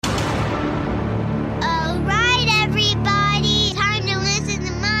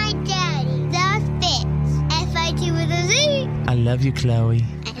love you, Chloe.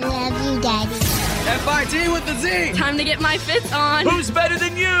 I love you, Daddy. FIT with the Z. Time to get my Fitz on. Who's better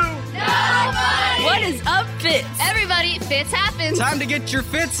than you? Nobody. What is up, Fitz? Everybody, Fitz happens. Time to get your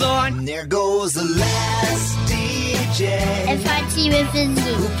Fitz on. There goes the last DJ. FIT with the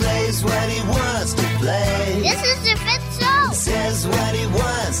Z. Who plays what he wants to play. This is the Fitz Show. Says what he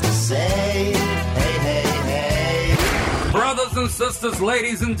wants to say. Hey, hey, hey. Brothers and sisters,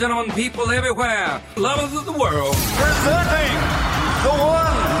 ladies and gentlemen, people everywhere, lovers of the world. Presenting the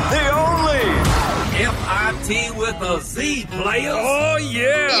one, the only. FIT with a Z, players. Oh,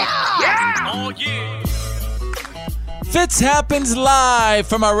 yeah. Oh, yeah. Fitz happens live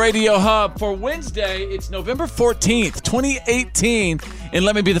from our radio hub for Wednesday. It's November 14th, 2018. And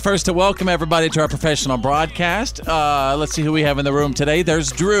let me be the first to welcome everybody to our professional broadcast. Let's see who we have in the room today.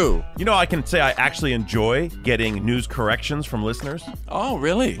 There's Drew. You know, I can say I actually enjoy getting news corrections from listeners. Oh,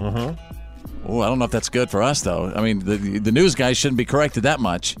 really? Mm-hmm. Oh, I don't know if that's good for us, though. I mean, the news guys shouldn't be corrected that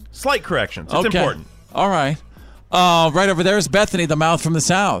much. Slight corrections. It's important. All right. Right over there is Bethany, the mouth from the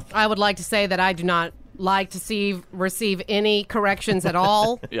south. I would like to say that I do not like to receive any corrections at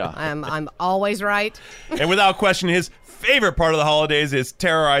all. Yeah. I'm always right. And without question, his favorite part of the holidays is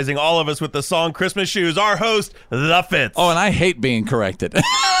terrorizing all of us with the song Christmas Shoes, our host, The Fitz. Oh, and I hate being corrected. Right.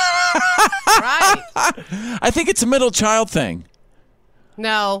 I think it's a middle child thing.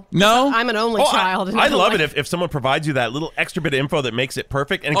 No. I'm an only child. I love it if someone provides you that little extra bit of info that makes it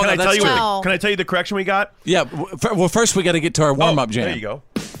perfect. And can I tell you the correction we got? Yeah. Well, first we got to get to our warm-up jam. There you go.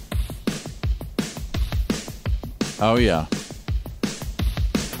 Oh, yeah.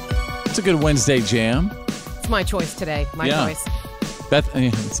 It's a good Wednesday jam. It's my choice today. My choice.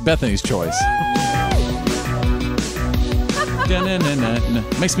 It's Bethany's choice.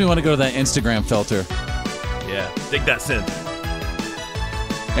 Makes me want to go to that Instagram filter. Yeah, dig that synth.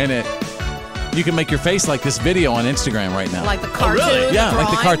 And you can make your face like this video on Instagram right now. Like the cartoon? Oh, really? Yeah,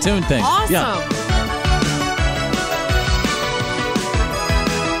 like the cartoon thing. Awesome. Yeah.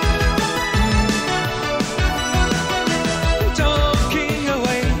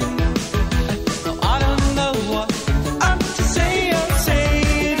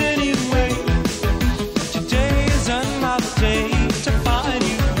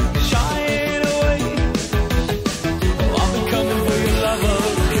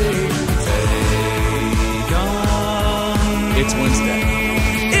 It's Wednesday.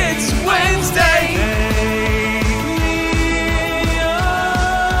 It's Wednesday.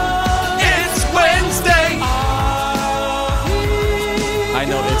 It's Wednesday. I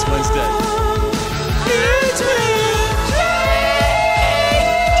know it's Wednesday. It's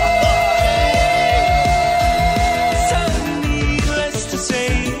So needless to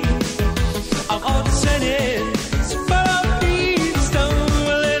say, I'm upset.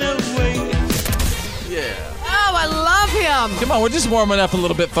 Come on, we're just warming up a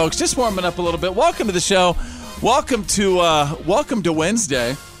little bit, folks. Just warming up a little bit. Welcome to the show. Welcome to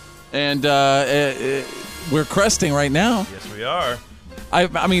Wednesday, and we're cresting right now. Yes, we are.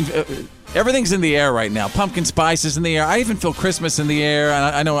 I mean, everything's in the air right now. Pumpkin spice is in the air. I even feel Christmas in the air.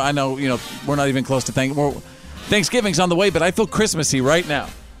 And I know. You know, we're not even close to Thanksgiving's on the way, but I feel Christmassy right now.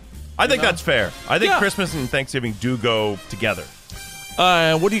 I think that's fair. I think Christmas and Thanksgiving do go together.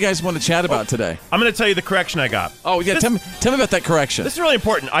 What do you guys want to chat about today? I'm going to tell you the correction I got. Oh, yeah, tell me about that correction. This is really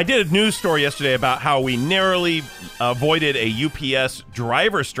important. I did a news story yesterday about how we narrowly avoided a UPS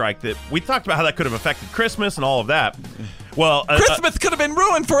driver strike. That we talked about how that could have affected Christmas and all of that. Well, Christmas could have been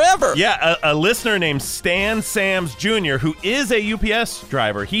ruined forever. Yeah, a listener named Stan Sams Jr., who is a UPS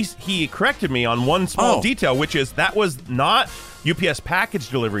driver, he corrected me on one small detail, which is that was not UPS package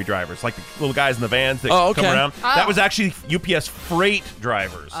delivery drivers, like the little guys in the vans that come around. That was actually UPS freight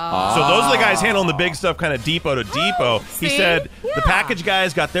drivers. So those are the guys handling the big stuff, kind of depot to depot. He said the package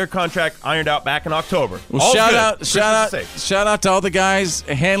guys got their contract ironed out back in October. Well, shout out to all the guys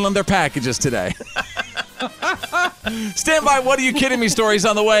handling their packages today. Stand by. What are you kidding me? Stories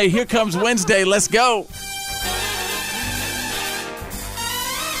on the way. Here comes Wednesday. Let's go.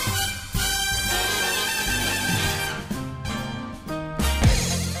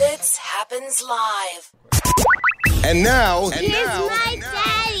 Fitz happens live. And now, Here's my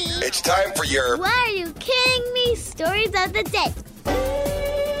daddy. It's time for your Why Are You Kidding Me? Stories of the day.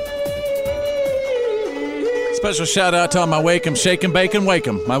 Special shout out to all my Wake 'em, Shake 'em, Bake 'em, Wake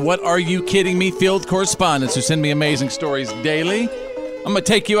 'em. My What Are You Kidding Me field correspondents who send me amazing stories daily. I'm going to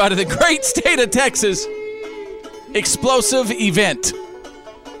take you out of the great state of Texas. Explosive event.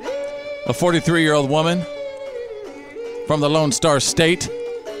 A 43-year-old woman from the Lone Star State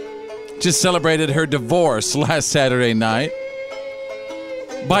just celebrated her divorce last Saturday night.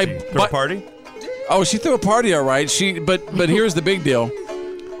 Third party? Oh, she threw a party, all right. But here's the big deal.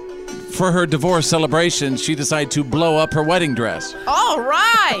 For her divorce celebration, she decided to blow up her wedding dress. All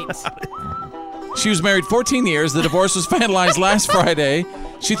right. She was married 14 years. The divorce was finalized last Friday.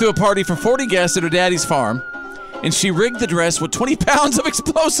 She threw a party for 40 guests at her daddy's farm, and she rigged the dress with 20 pounds of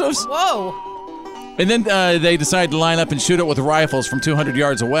explosives. Whoa. And then they decided to line up and shoot it with rifles from 200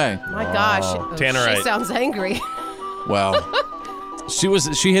 yards away. My gosh. Tannerite. She sounds angry. Well,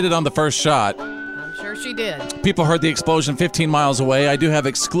 she hit it on the first shot. I'm sure she did. People heard the explosion 15 miles away. I do have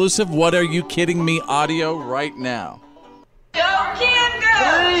exclusive What Are You Kidding Me audio right now. Go, Kim,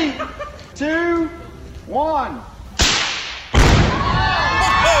 go! 3, 2, 1.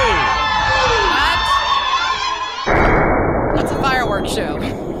 That's a fireworks show.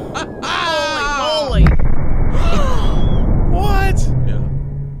 Holy moly. What? Yeah.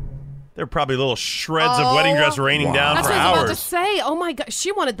 There are probably little shreds of wedding dress raining down That's for what I was about to hours. say. Oh my God.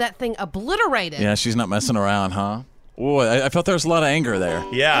 She wanted that thing obliterated. Yeah, she's not messing around, huh? Ooh, I felt there was a lot of anger there.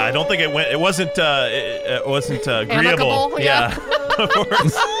 Yeah, I don't think it went. It wasn't agreeable. Amicable, yeah. Of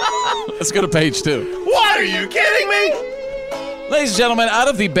course. Let's go to page 2. What are you kidding me? Ladies and gentlemen, out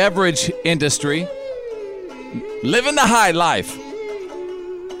of the beverage industry, living the high life.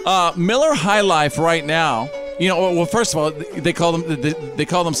 Miller High Life right now. You know, well, first of all, they call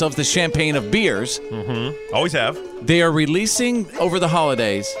themselves the champagne of beers. Mm-hmm. Always have. They are releasing over the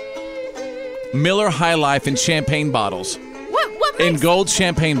holidays Miller High Life in champagne bottles. What makes, in gold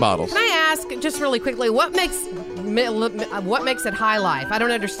champagne bottles. Can I ask just really quickly what makes it High Life? I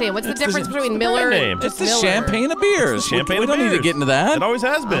don't understand. What's the difference between Miller and It's the champagne of beers. Champagne we don't need to get into that. It always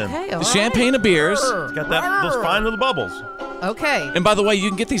has been. Okay, the champagne of beers. It's got those fine little bubbles. Okay. And by the way, you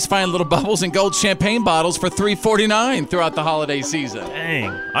can get these fine little bubbles in gold champagne bottles for $3.49 throughout the holiday season. Dang,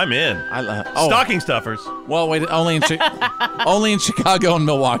 I'm in. Oh. Stocking stuffers. Well, wait, only in Chicago and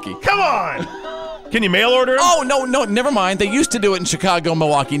Milwaukee. Come on. Can you mail order them? Oh, no, never mind. They used to do it in Chicago and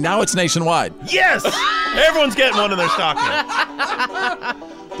Milwaukee. Now it's nationwide. Yes! Everyone's getting one in their stocking.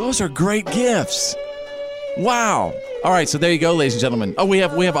 Those are great gifts. Wow. All right, so there you go, ladies and gentlemen. Oh, we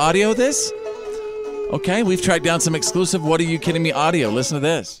have audio of this? Okay, we've tracked down some exclusive What Are You Kidding Me audio. Listen to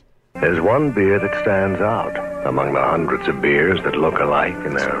this. There's one beer that stands out among the hundreds of beers that look alike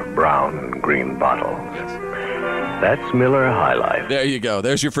in their brown and green bottles. That's Miller High Life. There you go.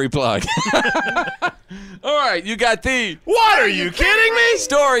 There's your free plug. All right, you got the What Are You Kidding Me?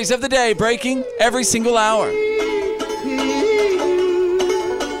 Stories of the day breaking every single hour.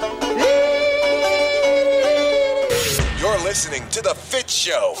 You're listening to The Fitz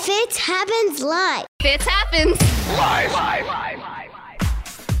Show. Fitz happens live. Fitz happens Live.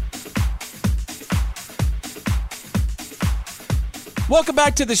 Welcome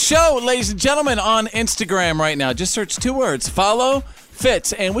back to the show, ladies and gentlemen, on Instagram right now. Just search 2 words, follow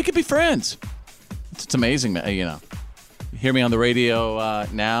Fitz, and we could be friends. It's amazing, you know. Hear me on the radio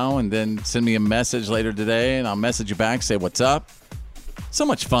now and then send me a message later today, and I'll message you back, say what's up. So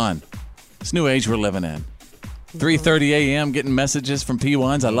much fun. This new age we're living in. 3:30 a.m. getting messages from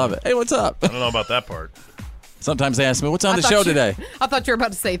P1s. I love it. Hey, what's up? I don't know about that part. Sometimes they ask me, what's on the show today? I thought you were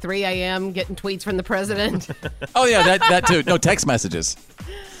about to say 3 a.m. getting tweets from the president. Oh, yeah, that too. No, text messages.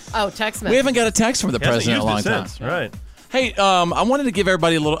 Oh, text messages. We haven't got a text from the president in a long time. Right. Hey, I wanted to give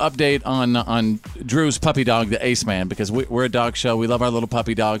everybody a little update on Drew's puppy dog, the Ace Man, because we're a dog show. We love our little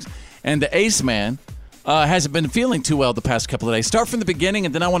puppy dogs. And the Ace Man hasn't been feeling too well the past couple of days. Start from the beginning,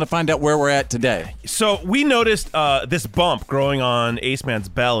 and then I want to find out where we're at today. So we noticed this bump growing on Ace Man's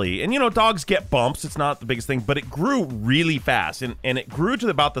belly. And, you know, dogs get bumps. It's not the biggest thing, but it grew really fast. And it grew to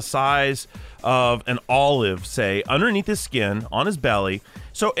about the size of an olive, say, underneath his skin, on his belly.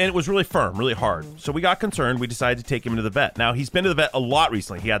 And it was really firm, really hard. So we got concerned. We decided to take him to the vet. Now, he's been to the vet a lot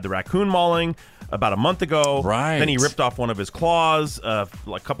recently. He had the raccoon mauling about a month ago. Right. Then he ripped off one of his claws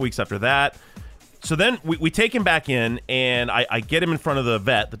like a couple weeks after that. So then we take him back in, and I get him in front of the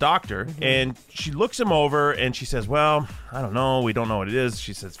vet, the doctor, and she looks him over, and she says, well, I don't know. We don't know what it is.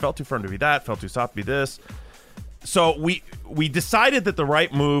 She says, felt too firm to be that, felt too soft to be this. So we decided that the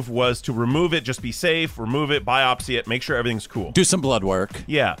right move was to remove it, just be safe, remove it, biopsy it, make sure everything's cool. Do some blood work.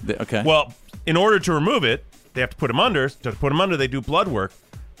 Yeah. Okay. Well, in order to remove it, they have to put him under. To put him under, they do blood work.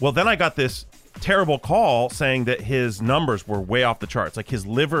 Well, then I got this terrible call saying that his numbers were way off the charts. Like his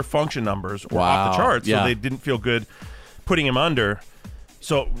liver function numbers were off the charts. Yeah. So they didn't feel good putting him under.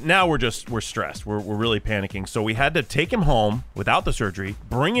 So now we're stressed. We're really panicking. So we had to take him home without the surgery,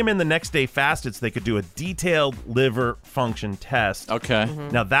 bring him in the next day fasted so they could do a detailed liver function test. Okay.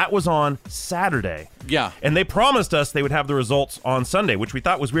 Now that was on Saturday. Yeah. And they promised us they would have the results on Sunday, which we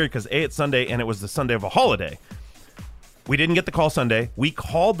thought was weird because it's Sunday and it was the Sunday of a holiday. we didn't get the call Sunday. We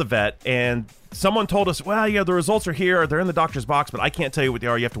called the vet, and someone told us, well, yeah, the results are here. They're in the doctor's box, but I can't tell you what they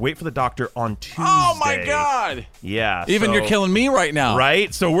are. You have to wait for the doctor on Tuesday. Oh, my God. Yeah. Even you're killing me right now.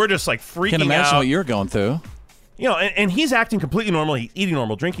 Right? So we're just like freaking out. Can't imagine what you're going through. You know, and he's acting completely normal. He's eating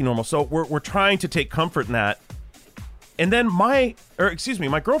normal, drinking normal. So we're trying to take comfort in that. And then my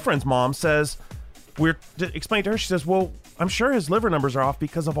girlfriend's mom says, explain to her, she says, well, I'm sure his liver numbers are off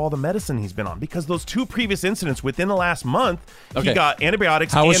because of all the medicine he's been on. Because those 2 previous incidents within the last month, he got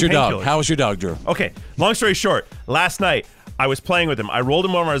antibiotics and painkillers. How was your dog, Drew? Okay, long story short, last night I was playing with him. I rolled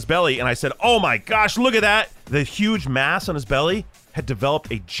him over on his belly, and I said, oh my gosh, look at that. The huge mass on his belly had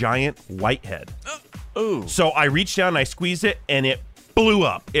developed a giant whitehead. Ooh. So I reached down and I squeezed it, and it blew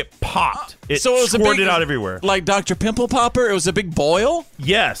up. It popped. It so it was squirted out everywhere. Like Dr. Pimple Popper? It was a big boil?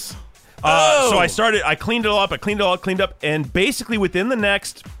 Yes. So I cleaned it all up. I cleaned it all up. And basically within the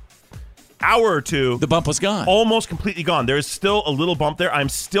next hour or two, the bump was gone. Almost completely gone. There's still a little bump there. I'm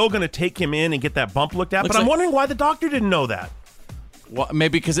still going to take him in and get that bump looked at. But I'm wondering why the doctor didn't know that. Well,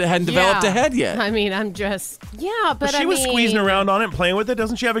 maybe because it hadn't developed a head yet. I mean, I'm just, but she was squeezing around on it and playing with it.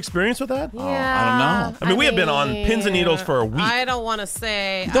 Doesn't she have experience with that? Yeah. Oh, I don't know. I mean, we have been on pins and needles for a week. I don't want to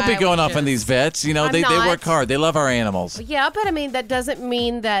say. Don't be going off on these vets. You know, they work hard. They love our animals. Yeah, but I mean, that doesn't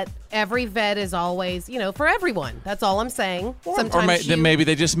mean that every vet is always, for everyone. That's all I'm saying. Sometimes then maybe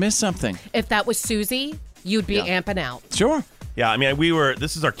they just missed something. If that was Susie, you'd be amping out. Sure. Yeah, I mean,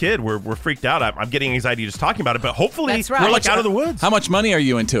 this is our kid. We're freaked out. I'm getting anxiety just talking about it, but hopefully That's right. we're like out of the woods. How much money are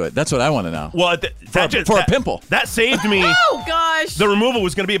you into it? That's what I want to know. Well, for a pimple. That saved me. Oh, gosh. The removal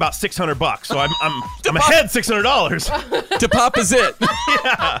was going to be about $600, so I'm ahead $600. To pop is it.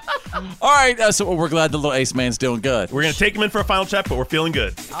 Yeah. All right, so we're glad the little ace man's doing good. We're going to take him in for a final check, but we're feeling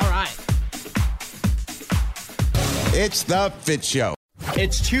good. All right. It's the Fitz Show.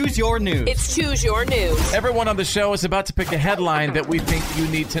 It's Choose Your News. It's Choose Your News. Everyone on the show is about to pick a headline that we think you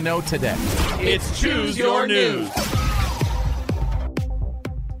need to know today. It's Choose Your News.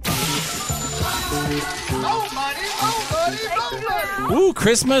 Ooh,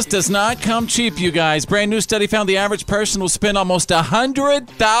 Christmas does not come cheap, you guys. Brand new study found the average person will spend almost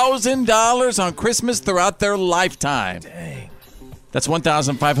 $100,000 on Christmas throughout their lifetime. Dang. That's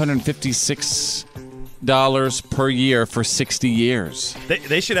 $1,556 per year for 60 years.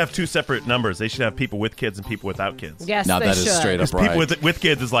 They should have 2 separate numbers. They should have people with kids and people without kids. Yes, now they that should. is straight up right. People with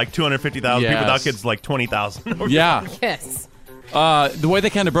kids is like 250,000. Yes. People without kids is like 20,000. Yeah. Yes. The way they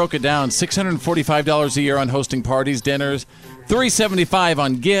kind of broke it down, $645 a year on hosting parties, dinners, $375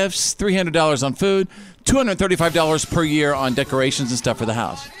 on gifts, $300 on food, $235 per year on decorations and stuff for the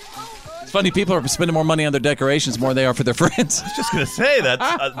house. It's funny, people are spending more money on their decorations more than they are for their friends. I was just going to say that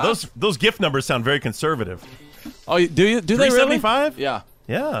those gift numbers sound very conservative. Oh, do you? Do they really? $375? Yeah.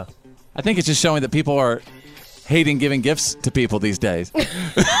 Yeah. I think it's just showing that people are hating giving gifts to people these days.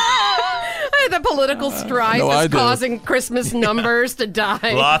 The political strife is causing Christmas numbers to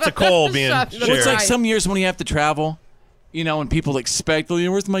die. Lots of coal being shared. Well, it's like some years when you have to travel, and people expect,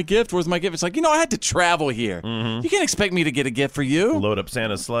 where's my gift? Where's my gift? It's like, I had to travel here. Mm-hmm. You can't expect me to get a gift for you. Load up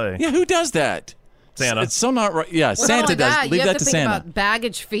Santa's sleigh. Yeah, who does that? Santa. It's so not right. Yeah, Santa does. Leave that to Santa. You have to think about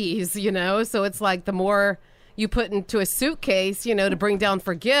baggage fees, so it's like the more you put into a suitcase, to bring down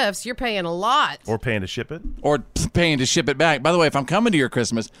for gifts, you're paying a lot. Or paying to ship it. Or paying to ship it back. By the way, if I'm coming to your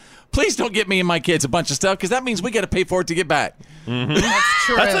Christmas, please don't get me and my kids a bunch of stuff, because that means we got to pay for it to get back. Mm-hmm. That's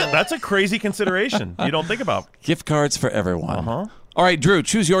true. That's a crazy consideration you don't think about. Gift cards for everyone. Uh-huh. All right, Drew,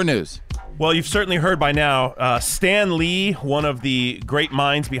 choose your news. Well, you've certainly heard by now, Stan Lee, one of the great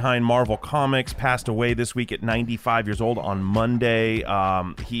minds behind Marvel Comics, passed away this week at 95 years old on Monday.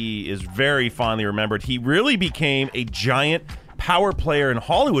 He is very fondly remembered. He really became a giant power player in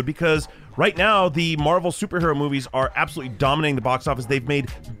Hollywood because right now the Marvel superhero movies are absolutely dominating the box office. They've made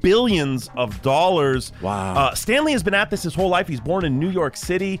billions of dollars. Wow. Stan Lee has been at this his whole life. He's born in New York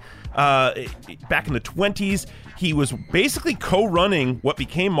City back in the 20s. He was basically co-running what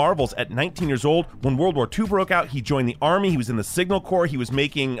became Marvel's at 19 years old. When World War II broke out, he joined the Army. He was in the Signal Corps. He was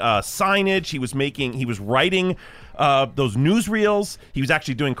making signage. He was writing those newsreels. He was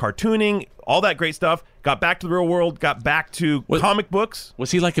actually doing cartooning, all that great stuff. Got back to the real world, got back to comic books.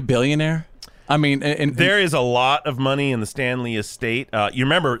 Was he like a billionaire? I mean, there is a lot of money in the Stan Lee estate. You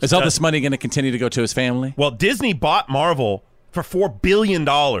remember... Is all this money going to continue to go to his family? Well, Disney bought Marvel for $4 billion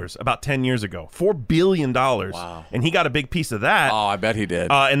about 10 years ago. $4 billion. Wow. And he got a big piece of that. Oh, I bet he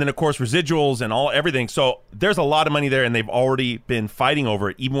did. And then, of course, residuals and everything. So there's a lot of money there, and they've already been fighting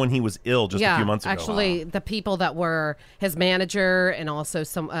over it, even when he was ill just a few months ago. Actually, the people that were his manager and also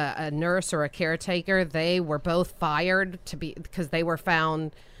a nurse or a caretaker, they were both fired because they were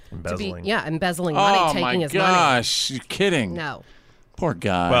found Embezzling. Embezzling money, taking his money. Oh, my gosh. You're kidding. No. Poor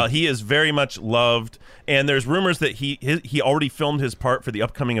guy. Well, he is very much loved, and there's rumors that he already filmed his part for the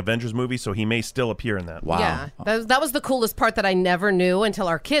upcoming Avengers movie, so he may still appear in that. Wow. Yeah, that was the coolest part that I never knew until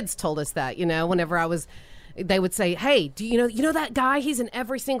our kids told us that. Whenever they would say, "Hey, do you know that guy? He's in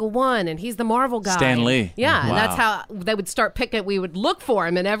every single one, and he's the Marvel guy." Stan Lee. Yeah, Wow. and that's how they would start picking. We would look for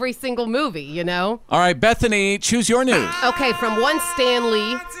him in every single movie. All right, Bethany, choose your news. Okay, from one Stan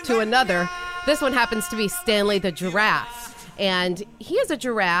Lee to another. This one happens to be Stanley the giraffe. And he is a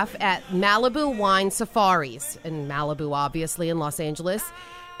giraffe at Malibu Wine Safaris in Malibu, obviously, in Los Angeles.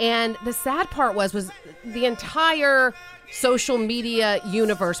 And the sad part was the entire social media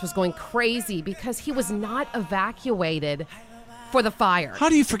universe was going crazy because he was not evacuated for the fire. How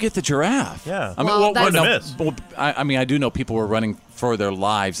do you forget the giraffe? Yeah. I do know people were running for their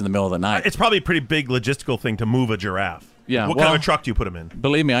lives in the middle of the night. It's probably a pretty big logistical thing to move a giraffe. Yeah. What kind of a truck do you put him in?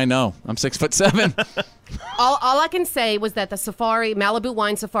 Believe me, I know. I'm 6'7". All I can say was that the Malibu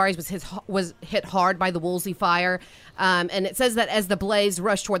Wine Safaris was hit hard by the Woolsey fire. And it says that as the blaze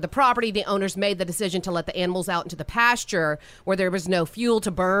rushed toward the property, the owners made the decision to let the animals out into the pasture where there was no fuel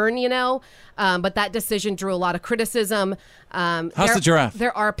to burn, But that decision drew a lot of criticism. How's the giraffe?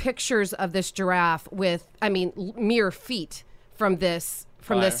 There are pictures of this giraffe with, mere feet from this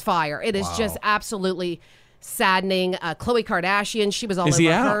fire. It is just absolutely saddening. Khloe Kardashian, she was all over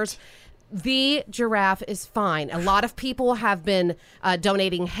hers. The giraffe is fine. A lot of people have been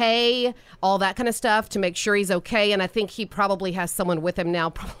donating hay, all that kind of stuff to make sure he's okay. And I think he probably has someone with him now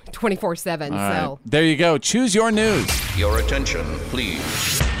 24/7. Right. There you go. Choose your news. Your attention,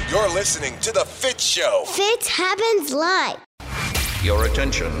 please. You're listening to The Fitz Show. Fitz happens live. Your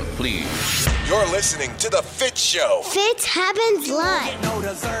attention, please. You're listening to The Fitz Show. Fitz happens live. No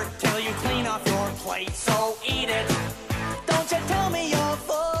dessert till you clean off your plate, so eat it. Don't you tell me you're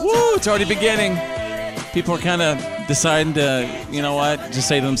full. Woo, it's already beginning. People are kind of deciding to, just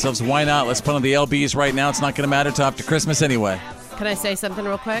say to themselves, why not? Let's put on the LBs right now. It's not going to matter till after Christmas anyway. Can I say something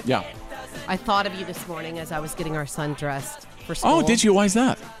real quick? Yeah. I thought of you this morning as I was getting our son dressed for school. Oh, did you? Why is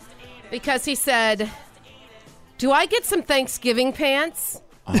that? Because he said, "Do I get some Thanksgiving pants?"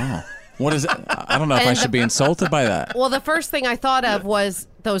 Oh. What is it? I don't know if I should be insulted by that. Well, the first thing I thought of was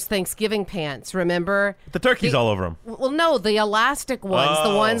those Thanksgiving pants, remember? The turkey's all over them. Well, no, the elastic ones,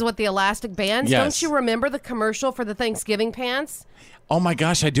 the ones with the elastic bands. Yes. Don't you remember the commercial for the Thanksgiving pants? Oh my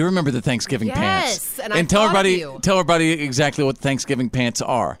gosh, I do remember the Thanksgiving pants. Yes, and tell everybody exactly what Thanksgiving pants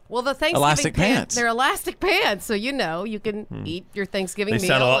are. Well, the Thanksgiving elastic pants. They're elastic pants, so you can eat your Thanksgiving meal. They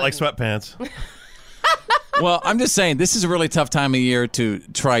sound a lot like sweatpants. Well, I'm just saying, this is a really tough time of year to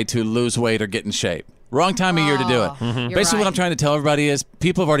try to lose weight or get in shape. Wrong time of year to do it. Mm-hmm. Basically, what I'm trying to tell everybody is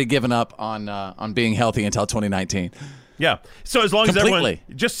people have already given up on being healthy until 2019. Yeah. So as long as everyone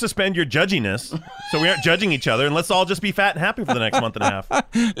just suspend your judginess, so we aren't judging each other, and let's all just be fat and happy for the next month and a half.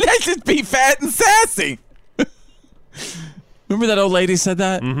 Let's just be fat and sassy. Remember that old lady said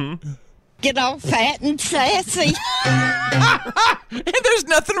that? Mm-hmm. Get all fat and sassy. And there's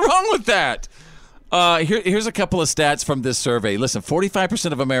nothing wrong with that. Here's a couple of stats from this survey. Listen,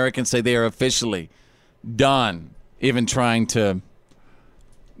 45% of Americans say they are officially done even trying to...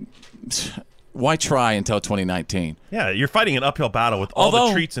 Why try until 2019? Yeah, you're fighting an uphill battle with all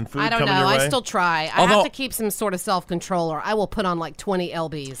the treats and food coming your way. I don't know. I still try. I have to keep some sort of self-control, or I will put on like 20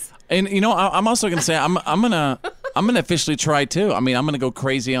 lbs. And I'm also going to say I'm gonna officially try too. I'm gonna go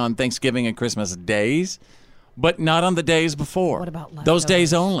crazy on Thanksgiving and Christmas days, but not on the days before. What about leftovers? Those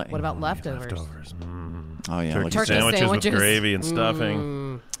days only? What about leftovers? Oh yeah, turkey sandwiches with gravy and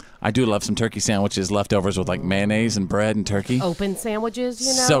stuffing. I do love some turkey sandwiches, leftovers with like mayonnaise and bread and turkey. Open sandwiches,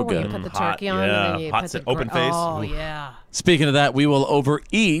 So good. When you put the turkey on and then you put the open face. Oh, yeah. Speaking of that, we will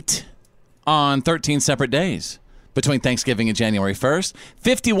overeat on 13 separate days between Thanksgiving and January 1st.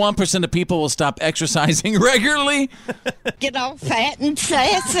 51% of people will stop exercising regularly. Get all fat and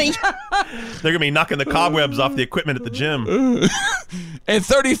sassy. They're going to be knocking the cobwebs off the equipment at the gym. And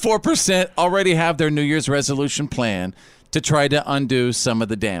 34% already have their New Year's resolution plan to try to undo some of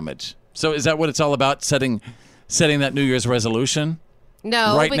the damage. So is that what it's all about, setting that New Year's resolution?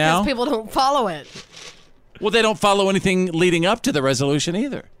 No, right because now? People don't follow it. Well, they don't follow anything leading up to the resolution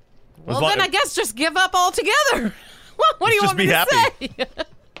either. Well, then I guess just give up altogether. What do you want me to say?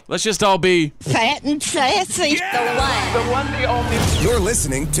 Let's just all be fat and sassy. Yeah. The one, the only. You're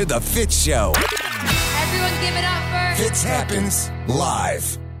listening to The Fitz Show. Everyone give it up for Fitz happens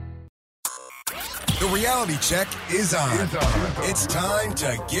live. The reality check is on. It's time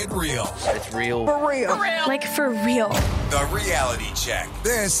to get real. It's real. For real. Like for real. The reality check.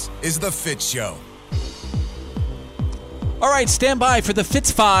 This is The Fitz Show. All right, stand by for the Fitz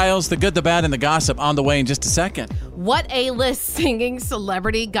Files, the good, the bad, and the gossip on the way in just a second. What A-list singing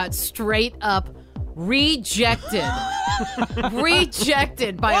celebrity got straight up rejected?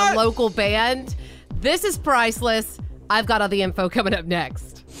 Rejected by a local band? This is priceless. I've got all the info coming up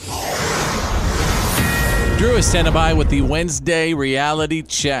next. Drew is standing by with the Wednesday reality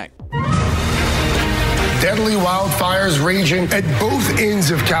check. Deadly wildfires raging at both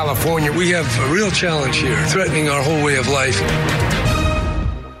ends of California. We have a real challenge here, threatening our whole way of life.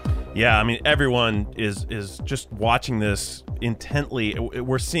 Yeah, I mean, everyone is just watching this intently.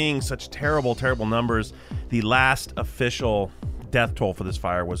 We're seeing such terrible, terrible numbers. The last official death toll for this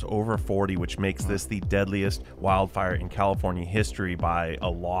fire was over 40, which makes this the deadliest wildfire in California history by a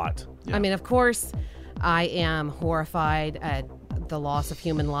lot. Yeah. I mean, of course, I am horrified at the loss of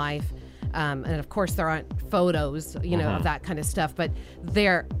human life. And of course, there aren't photos, of that kind of stuff. But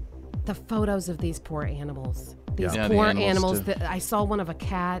the photos of these poor animals. These poor animals. That I saw one of a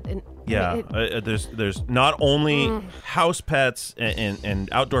cat. And there's not only house pets and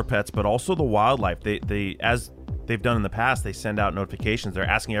outdoor pets, but also the wildlife. They as they've done in the past, they send out notifications. They're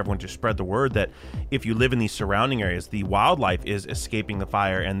asking everyone to spread the word that if you live in these surrounding areas, the wildlife is escaping the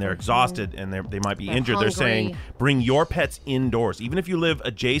fire and they're exhausted and they might be injured. Hungry. They're saying bring your pets indoors, even if you live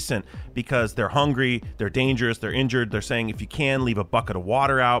adjacent, because they're hungry, they're dangerous, they're injured. They're saying if you can, leave a bucket of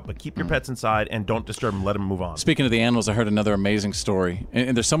water out, but keep your pets inside and don't disturb them. Let them move on. Speaking of the animals, I heard another amazing story.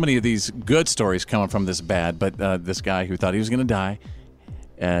 And there's so many of these good stories coming from this bad, but this guy who thought he was going to die,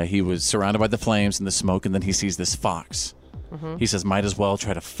 he was surrounded by the flames and the smoke, and then he sees this fox. He says, might as well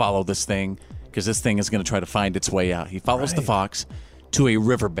try to follow this thing, because this thing is going to try to find its way out. He follows the fox to a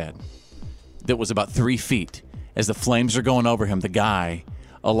riverbed that was about 3 feet. As the flames are going over him, the guy,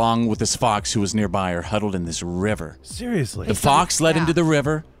 along with this fox who was nearby, are huddled in this river. Seriously? The fox led him to the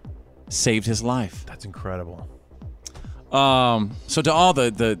river, saved his life. That's incredible. So to all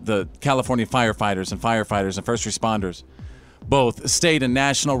the California firefighters and first responders, both state and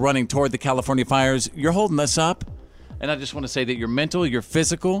national, running toward the California fires, you're holding us up. And I just want to say that your mental, your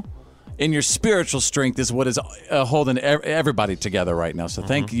physical, and your spiritual strength is what is holding everybody together right now. So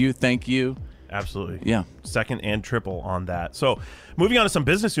thank you. Absolutely. Yeah. Second and triple on that. So moving on to some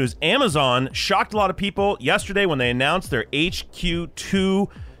business news. Amazon shocked a lot of people yesterday when they announced their HQ2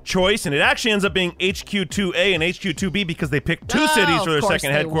 choice, and it actually ends up being HQ2A and HQ2B because they picked two cities for their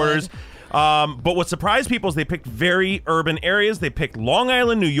second headquarters. But what surprised people is they picked very urban areas. They picked Long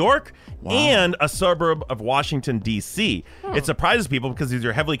Island, New York, and a suburb of Washington, D.C. It surprises people because these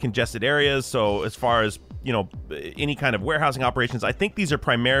are heavily congested areas. So as far as, any kind of warehousing operations, I think these are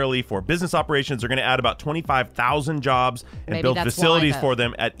primarily for business operations. They're going to add about 25,000 jobs and build facilities for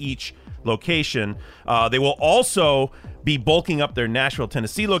them at each location. They will also be bulking up their Nashville,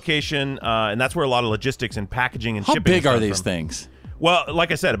 Tennessee location, and that's where a lot of logistics and packaging and shipping. How big are these things? Well,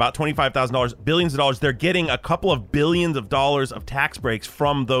 like I said, about $25,000, billions of dollars. They're getting a couple of billions of dollars of tax breaks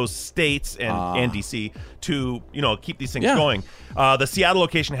from those states and D.C. to, keep these things going. The Seattle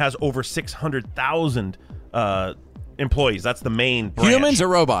location has over 600,000 employees. That's the main branch. Humans or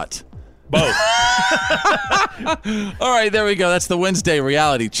robots? Both. All right, there we go. That's the Wednesday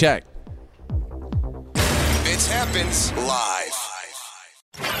reality check. It happens live.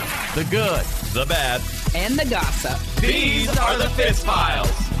 The good, the bad, and the gossip. These are the Fitz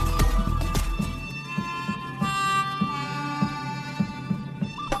Files.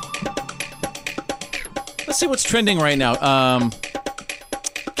 Let's see what's trending right now.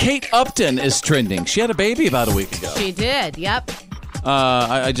 Kate Upton is trending. She had a baby about a week ago. She did, yep.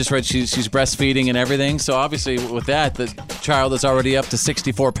 I just read she's breastfeeding and everything. So obviously with that, the child is already up to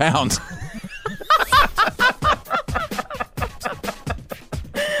 64 pounds.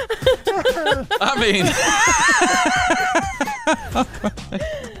 I mean,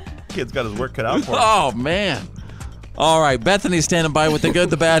 kid's got his work cut out for him. Oh, man. All right, Bethany's standing by with the good,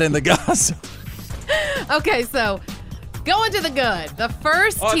 the bad, and the gossip. Okay, so going to the good. The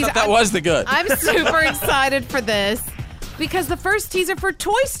first teaser. I thought that was the good. I'm super excited for this because the first teaser for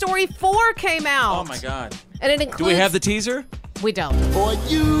Toy Story 4 came out. Oh, my God. And it includes... Do we have the teaser? We don't. Boy,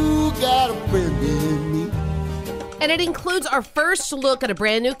 you got a friend in me. And it includes our first look at a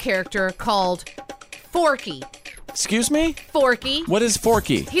brand new character called Forky. Excuse me? Forky. What is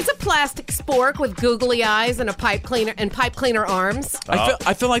Forky? He's a plastic spork with googly eyes and a pipe cleaner arms.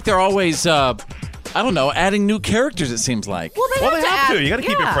 I feel like they're always, adding new characters, it seems like. Well, they have to. You got to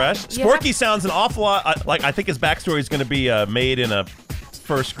keep it fresh. Sporky sounds an awful lot like I think his backstory is going to be made in a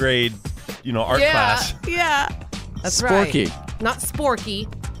first grade, art class. Yeah. That's Sporky. Right. Not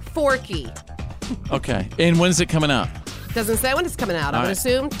Sporky, Forky. Okay. And when's it coming out? Doesn't say when it's coming out. I would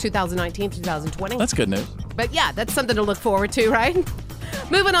assume 2019, 2020. That's good news. But yeah, that's something to look forward to, right?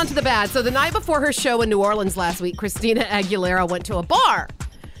 Moving on to the bad. So the night before her show in New Orleans last week, Christina Aguilera went to a bar.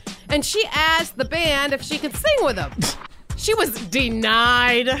 And she asked the band if she could sing with them. She was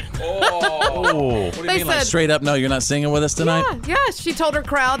denied. Oh. What do you mean, like straight up, no, you're not singing with us tonight? Yeah. She told her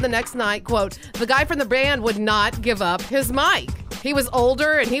crowd the next night, quote, the guy from the band would not give up his mic. He was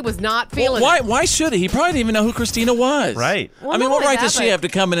older and he was not feeling it. Why should he? He probably didn't even know who Christina was. Right. Well, I mean, what not right only does that, she have to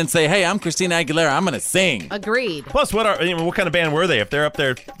come in and say, hey, I'm Christina Aguilera, I'm going to sing? Agreed. Plus, what kind of band were they? If they're up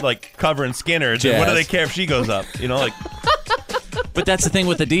there, like, covering Skinner, then what do they care if she goes up? You know, like... But that's the thing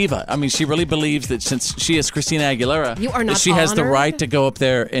with the diva. I mean, she really believes that since she is Christina Aguilera, you are not that she has the honored? right to go up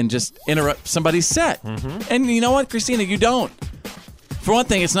there and just interrupt somebody's set. And you know what, Christina, you don't. For one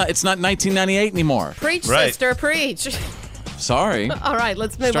thing, it's not 1998 anymore. Preach, sister, preach. Sorry. All right,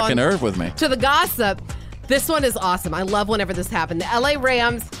 let's move Struck on a nerve with me. to the gossip. This one is awesome. I love whenever this happens. The LA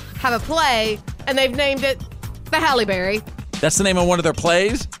Rams have a play, and they've named it the Halle Berry. That's the name of one of their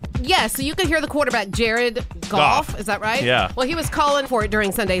plays? Yes, so you can hear the quarterback, Jared Goff. Is that right? Yeah. Well, he was calling for it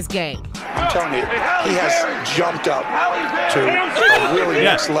during Sunday's game. I'm telling you, he has jumped up to a really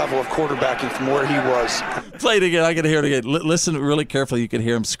next level of quarterbacking from where he was. Play it again. I got to hear it again. Listen really carefully. You can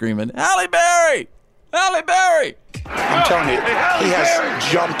hear him screaming, Halle Berry! Halle Berry! I'm telling you, he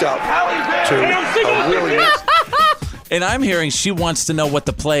has jumped up to a really next. And I'm hearing she wants to know what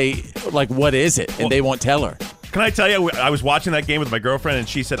the play, like, what is it? And they won't tell her. Can I tell you, I was watching that game with my girlfriend, and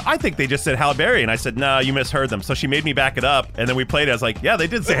she said, I think they just said Halle Berry. And I said, no, you misheard them. So she made me back it up, and then we played it. I was like, yeah, they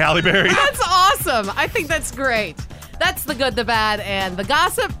did say Halle Berry. That's awesome. I think that's great. That's the good, the bad, and the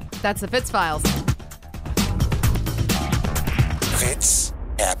gossip. That's the Fitz Files. Fitz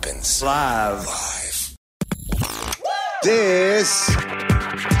happens live. This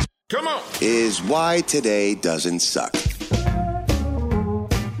is why today doesn't suck.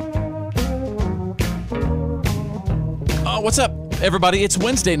 What's up, everybody? It's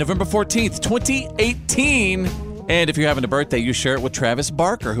Wednesday, November 14th, 2018. And if you're having a birthday, you share it with Travis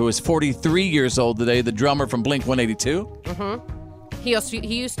Barker, who is 43 years old today, the drummer from Blink-182. Mm-hmm.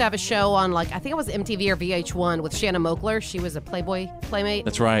 He used to have a show on, like, I think it was MTV or VH1 with Shanna Mokler. She was a Playboy playmate.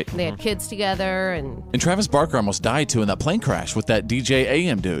 That's right. And they had kids together. And Travis Barker almost died, too, in that plane crash with that DJ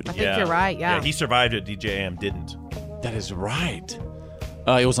AM dude. I think you're right, yeah. Yeah, he survived it. DJ AM didn't. That is right.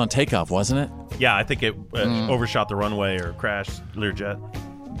 It was on takeoff, wasn't it? Yeah, I think it overshot the runway or crashed Learjet.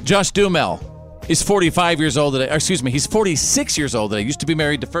 Josh Duhamel is 45 years old today. Or, excuse me, he's 46 years old today. Used to be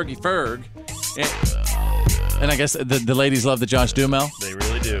married to Fergie Ferg. And I guess the ladies love the Josh Duhamel. They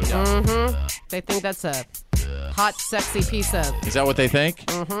really do. Mm-hmm. They think that's a hot, sexy piece of... Is that what they think?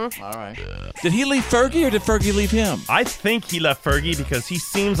 Mm-hmm. All right. Did he leave Fergie or did Fergie leave him? I think he left Fergie because he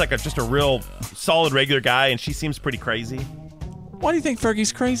seems like just a real solid, regular guy, and she seems pretty crazy. Why do you think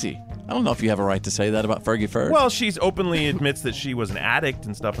Fergie's crazy? I don't know if you have a right to say that about Fergie Ferg. Well, she's openly admits that she was an addict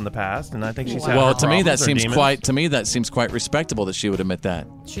and stuff in the past, and I think she's had well, her to me that problems seems quite respectable that she would admit that.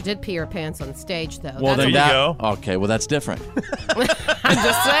 She did pee her pants on stage, though. Well, there you go. Okay, well that's different. I'm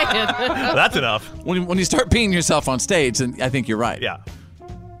just saying. That's enough. When you start peeing yourself on stage, then I think you're right. Yeah.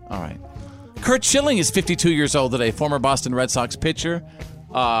 All right. Curt Schilling is 52 years old today, former Boston Red Sox pitcher.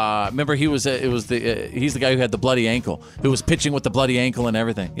 Remember, he's the guy who had the bloody ankle, who was pitching with the bloody ankle and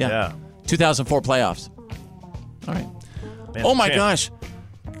everything. Yeah. 2004 playoffs. All right. Man, oh my gosh.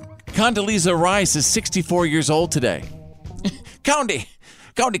 Condoleezza Rice is 64 years old today. County,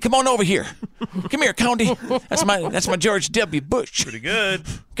 come on over here. Come here, County. That's my George W. Bush. Pretty good.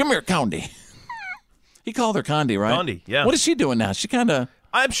 Come here, County. He called her Condi, right? Condi, yeah. What is she doing now? She kind of...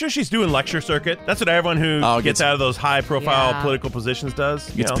 I'm sure she's doing lecture circuit. That's what everyone who gets out of those high-profile political positions does.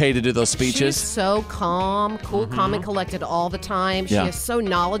 Gets paid to do those speeches. She's so calm, cool, calm, and collected all the time. She is so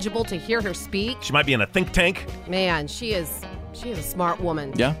knowledgeable to hear her speak. She might be in a think tank. Man, she is a smart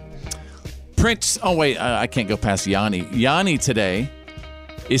woman. Yeah. Prince... Oh, wait. I can't go past Yanni. Yanni today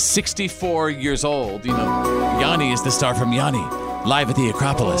is 64 years old. You know, Yanni is the star from Yanni, live at the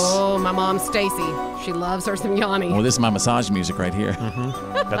Acropolis. Oh, my mom, Stacy. She loves her some Yanni. Well, this is my massage music right here.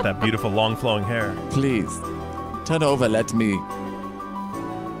 Got that beautiful long flowing hair. Please, turn over. Let me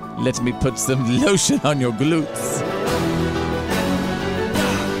put some lotion on your glutes.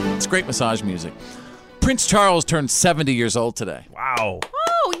 It's great massage music. Prince Charles turned 70 years old today. Wow.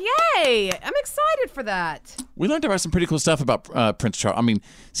 Oh, yay. I'm excited for that. We learned about some pretty cool stuff about Prince Charles. I mean,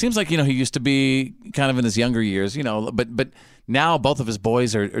 seems like, he used to be kind of in his younger years, but now both of his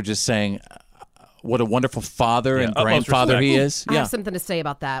boys are just saying, what a wonderful father and utmost grandfather respect. he is. I have something to say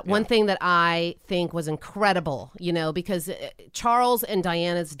about that. One thing that I think was incredible, because Charles and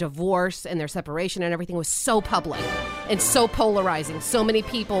Diana's divorce and their separation and everything was so public and so polarizing. So many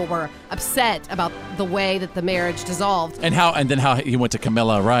people were upset about the way that the marriage dissolved. And then how he went to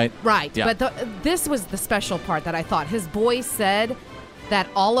Camilla, right? Right. Yeah. But this was the special part that I thought. His boys said that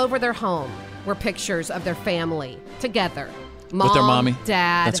all over their home were pictures of their family together. Mom, with their mommy?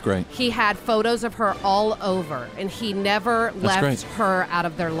 Dad. That's great. He had photos of her all over, and he never left great. her out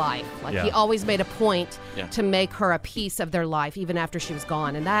of their life. Like he always made a point to make her a piece of their life, even after she was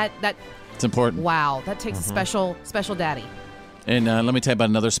gone. And that it's important. Wow, that takes a special daddy. And let me tell you about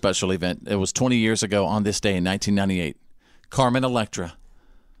another special event. It was 20 years ago on this day in 1998. Carmen Electra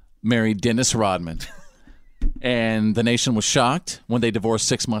married Dennis Rodman. And the nation was shocked when they divorced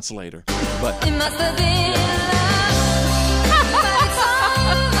 6 months later. But It must have been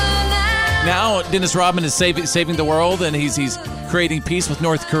now Dennis Rodman is saving the world, and he's creating peace with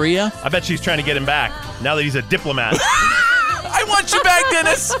North Korea. I bet she's trying to get him back now that he's a diplomat. I want you back,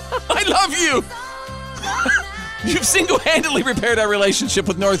 Dennis. I love you. You've single-handedly repaired our relationship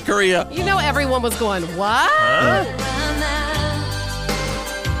with North Korea. Everyone was going, what?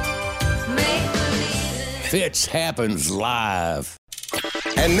 Fitz happens live.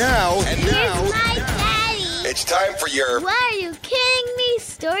 And now, Here's my daddy. it's time for your Why are you kidding me?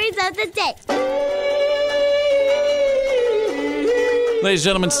 Stories of the day. Ladies and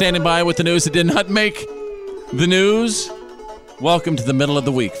gentlemen, standing by with the news that did not make the news. Welcome to the middle of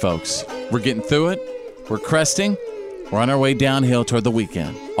the week, folks. We're getting through it. We're cresting. We're on our way downhill toward the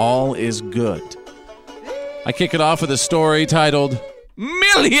weekend. All is good. I kick it off with a story titled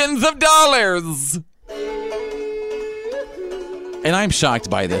Millions of Dollars. And I'm shocked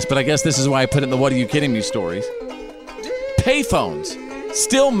by this, but I guess this is why I put it in the What Are You Kidding Me stories. Payphones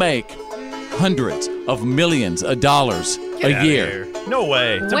still make hundreds of millions of dollars a year. No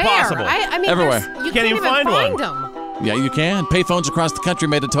way. It's Where? impossible. I mean, everywhere. You can't even find one. Them. Yeah, you can. Payphones across the country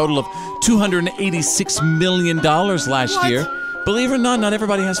made a total of $286 million last year. Believe it or not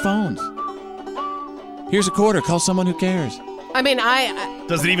everybody has phones. Here's a quarter. Call someone who cares. I mean,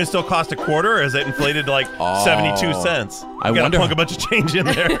 Does it even still cost a quarter, or is it inflated to like 72 cents? I gotta wonder. plunk a bunch of change in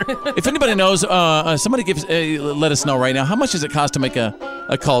there. If anybody knows, somebody let us know right now. How much does it cost to make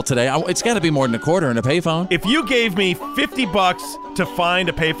a call today? It's got to be more than a quarter in a payphone. If you gave me $50 to find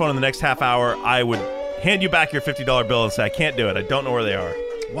a payphone in the next half hour, I would hand you back your $50 bill and say, I can't do it. I don't know where they are.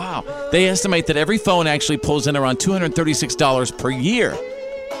 Wow. They estimate that every phone actually pulls in around $236 per year.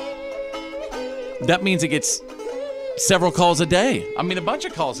 That means it gets several calls a day. I mean, a bunch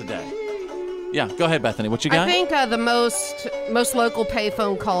of calls a day. Yeah, go ahead, Bethany. What you got? I think the most local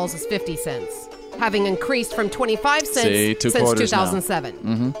payphone calls is 50 cents, having increased from 25 cents since 2007.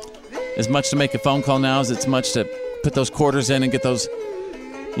 Mm-hmm. As much to make a phone call now as it's much to put those quarters in and get those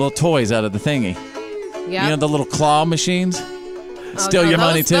little toys out of the thingy. Yeah. You know, the little claw machines? Steal your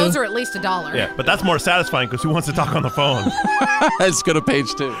money, too? Those are at least $1. Yeah, but that's more satisfying because who wants to talk on the phone? Let's go to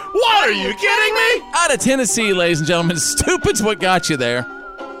page 2. What are you kidding me? Out of Tennessee, ladies and gentlemen, stupid's what got you there.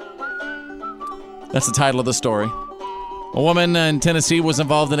 That's the title of the story. A woman in Tennessee was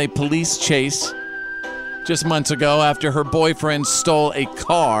involved in a police chase just months ago after her boyfriend stole a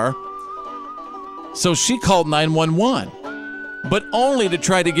car. So she called 911, but only to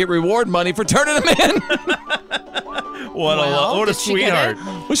try to get reward money for turning him in. What a sweetheart.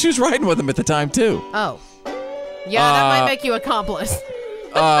 Well, she was riding with him at the time, too. Oh. Yeah, that might make you accomplice.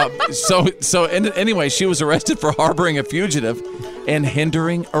 Anyway, she was arrested for harboring a fugitive and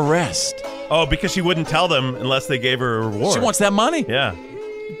hindering arrest. Oh, because she wouldn't tell them unless they gave her a reward. She wants that money. Yeah.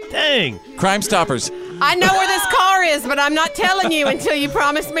 Dang. Crime Stoppers. I know where this car is, but I'm not telling you until you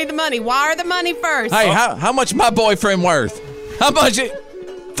promise me the money. Wire the money first. Hey, how much my boyfriend worth? How much it?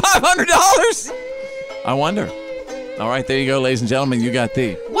 $500? I wonder. All right, there you go, ladies and gentlemen. You got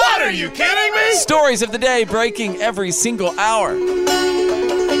the What are you kidding me? Stories of the day breaking every single hour.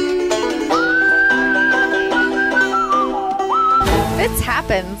 Fitz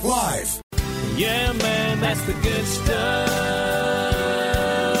happens live. Yeah, man, that's the good stuff.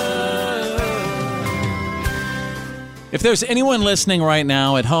 If there's anyone listening right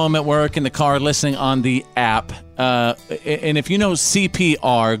now at home, at work, in the car, listening on the app, and if you know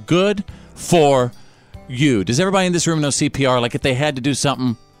CPR, good for you. Does everybody in this room know CPR? Like if they had to do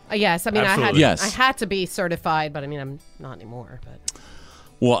something? Yes, I mean, Absolutely. I had to be certified, but I mean, I'm not anymore. But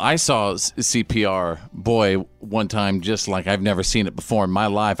Well, I saw CPR, boy, one time just like I've never seen it before in my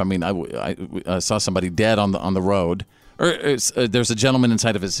life. I mean, I saw somebody dead on the road. There's a gentleman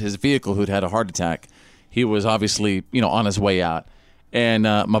inside of his vehicle who'd had a heart attack. He was obviously, on his way out. And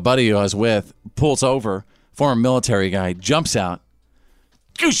my buddy who I was with pulls over, former military guy, jumps out,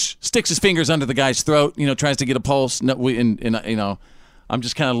 goosh, sticks his fingers under the guy's throat, tries to get a pulse. No, I'm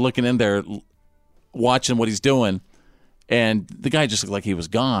just kind of looking in there, watching what he's doing. And the guy just looked like he was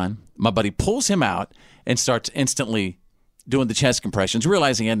gone. My buddy pulls him out and starts instantly doing the chest compressions,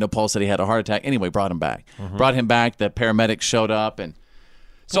 realizing he had no pulse, that he had a heart attack. Anyway, brought him back. Brought him back. The paramedics showed up. And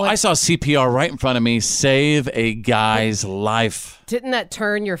so I saw CPR right in front of me save a guy's life. Didn't that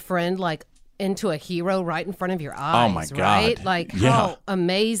turn your friend into a hero right in front of your eyes? Oh, my God. Right? How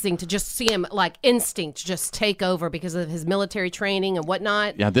amazing to just see him, instinct just take over because of his military training and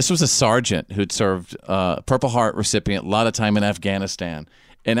whatnot. Yeah, this was a sergeant who'd served Purple Heart recipient, a lot of time in Afghanistan.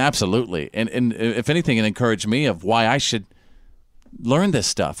 And absolutely. And if anything, it encouraged me of why I should learn this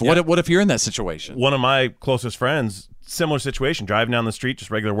stuff. Yeah. What if you're in that situation? One of my closest friends, similar situation, driving down the street,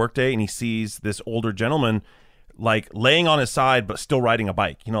 just regular workday, and he sees this older gentleman laying on his side but still riding a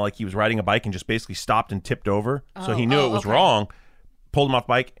bike. He was riding a bike and just basically stopped and tipped over. So he knew it was wrong. Pulled him off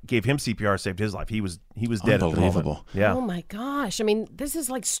bike, gave him CPR, saved his life. He was dead. Unbelievable. Yeah. Oh my gosh. I mean, this is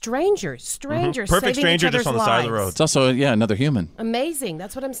like strangers. Perfect saving stranger each just on the other's side of the lives. road. It's also, another human. Amazing.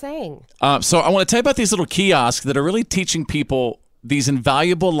 That's what I'm saying. So I want to tell you about these little kiosks that are really teaching people these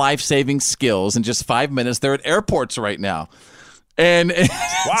invaluable life-saving skills in just 5 minutes. They're at airports right now. And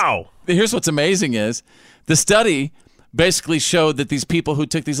wow. Here's what's amazing is the study basically showed that these people who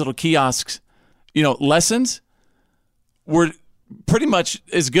took these little kiosks, lessons were pretty much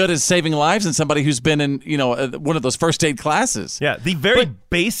as good as saving lives in somebody who's been in, one of those first aid classes. Yeah, the very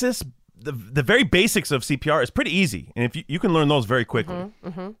basics of CPR is pretty easy, and if you can learn those very quickly.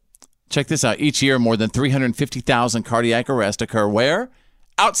 Check this out. Each year, more than 350,000 cardiac arrests occur where?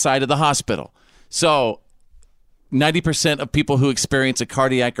 Outside of the hospital. So 90% of people who experience a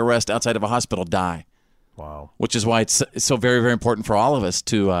cardiac arrest outside of a hospital die. Wow. Which is why it's so very, very important for all of us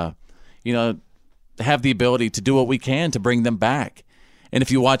to, have the ability to do what we can to bring them back. And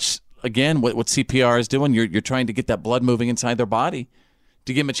if you watch, again, what CPR is doing, you're trying to get that blood moving inside their body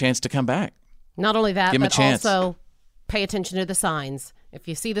to give them a chance to come back. Not only that, Give 'em a but chance. also pay attention to the signs. If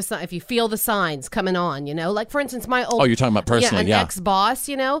you see if you feel the signs coming on, for instance, my old you're talking about personally, an ex-boss,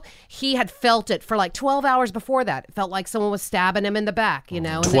 he had felt it for 12 hours before that. It felt like someone was stabbing him in the back, and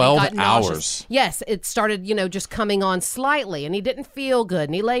 12 then he got nauseous. hours. Yes, it started, just coming on slightly, and he didn't feel good,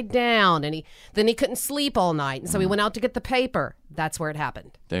 and he laid down, and then he couldn't sleep all night, and so he went out to get the paper. That's where it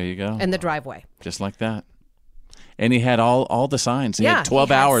happened. There you go. In the driveway. Just like that. And he had all the signs. He Yeah, had 12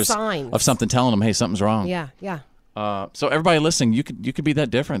 he had hours signs. of something telling him, hey, something's wrong. Yeah. So everybody listening, you could be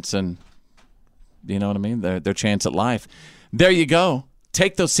that difference, and you know what I mean? Their chance at life. There you go.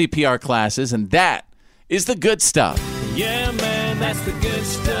 Take those CPR classes, and that is the good stuff. Yeah, man, that's the good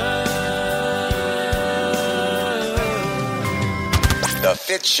stuff. The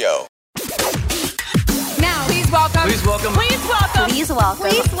Fitz Show. Now, please welcome. Please welcome. Please welcome. Please welcome.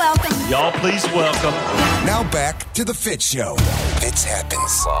 Please welcome. Y'all, please welcome. Now back to The Fitz Show. Fitz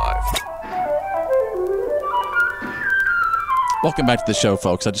happens live. Welcome back to the show,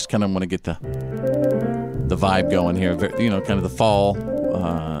 folks. I just kind of want to get the vibe going here. Kind of the fall,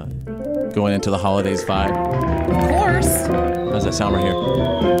 going into the holidays vibe. Of course. How's that sound right here?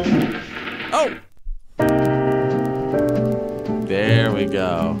 Oh! There we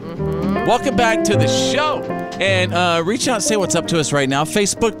go. Welcome back to the show. And reach out and say what's up to us right now.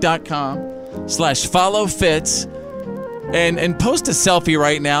 Facebook.com/followfitz. And post a selfie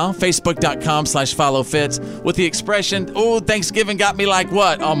right now, Facebook.com/followfitz, with the expression, oh, Thanksgiving got me like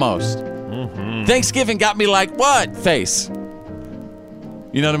what? Almost. Thanksgiving got me like what? Face.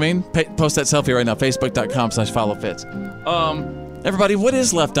 You know what I mean? Post that selfie right now, Facebook.com/followfitz. Everybody, what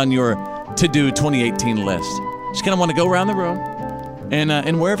is left on your to-do 2018 list? Just kind of want to go around the room.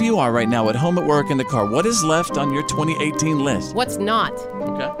 And wherever you are right now, at home, at work, in the car, what is left on your 2018 list? What's not?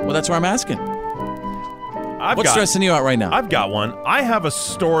 Okay. Well, that's where I'm asking. What's got, stressing you out right now? I've got one. I have a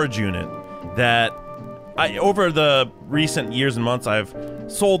storage unit that over the recent years and months, I've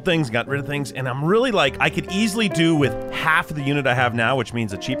sold things, got rid of things, and I'm really like, I could easily do with half of the unit I have now, which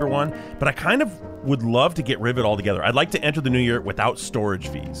means a cheaper one, but I kind of would love to get rid of it altogether. I'd like to enter the new year without storage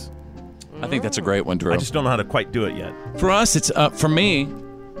fees. I think that's a great one, Drew. I just don't know how to quite do it yet. For us, it's for me,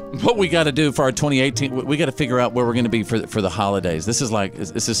 what we got to do for our 2018, we got to figure out where we're going to be for the holidays. This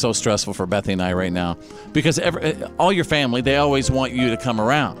is so stressful for Bethany and I right now because all your family, they always want you to come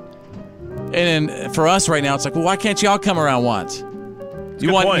around. And for us right now, it's like, well, why can't y'all come around once?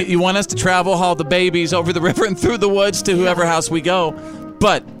 You want us to travel, haul the babies over the river and through the woods to whoever house we go.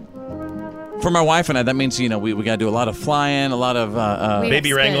 But for my wife and I, that means, we got to do a lot of flying, a lot of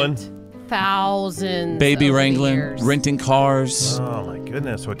baby wrangling. thousands. Baby over the wrangling, years. renting cars. Oh my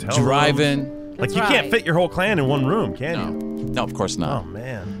goodness, hotel driving. rooms. That's you can't right. fit your whole clan in one room, can you? No, of course not. Oh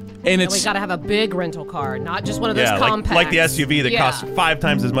man. And And it's we got to have a big rental car, not just one of those Yeah, compacts. like the SUV that Yeah. costs 5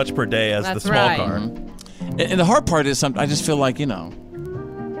 times as much per day as That's the small right. car. and the hard part is I just feel like,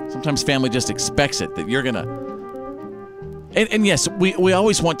 sometimes family just expects it that you're going to. And yes, we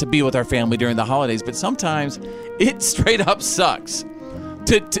always want to be with our family during the holidays, but sometimes it straight up sucks.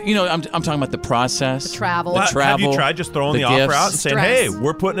 I'm talking about the process. The travel. Have you tried just throwing the offer out and saying, Stress. hey,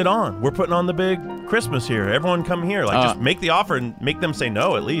 we're putting it on. We're putting on the big Christmas here. Everyone come here. Just make the offer and make them say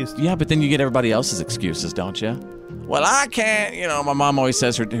no at least. Yeah, but then you get everybody else's excuses, don't you? Well, I can't. My mom always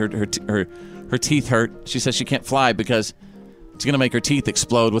says her teeth hurt. She says she can't fly because it's going to make her teeth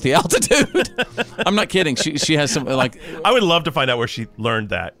explode with the altitude. I'm not kidding. She has some I would love to find out where she learned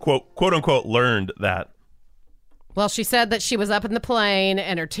that. Quote unquote learned that. Well, she said that she was up in the plane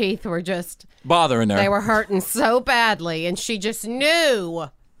and her teeth were just bothering her. They were hurting so badly, and she just knew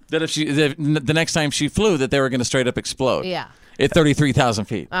that if the next time she flew, that they were going to straight up explode. Yeah. At 33,000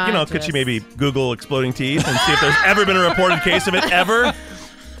 feet. Could she maybe Google exploding teeth and see if there's ever been a reported case of it ever?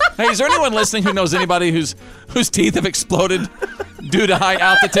 Hey, is there anyone listening who knows anybody whose teeth have exploded due to high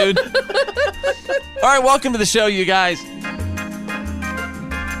altitude? All right, welcome to the show, you guys.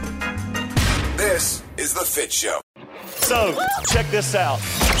 This is the Fitz Show. So, check this out.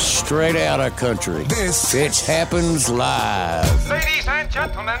 Straight out of country. This Fitz happens live. Ladies and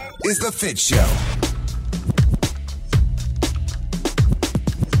gentlemen, is the Fitz Show.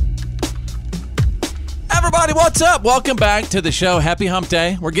 Everybody, what's up? Welcome back to the show. Happy Hump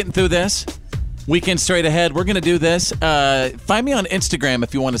Day. We're getting through this. Weekend straight ahead. We're going to do this. Find me on Instagram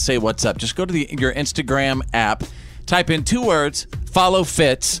if you want to say what's up. Just go to your Instagram app. Type in 2 words. Follow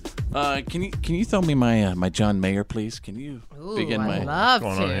Fitz. Can you throw me my John Mayer, please? Can you begin my? I'd love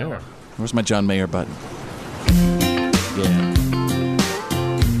to. Where's my John Mayer button? Yeah.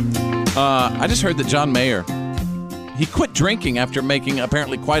 I just heard that John Mayer, he quit drinking after making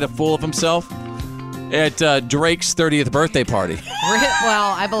apparently quite a fool of himself at Drake's 30th birthday party.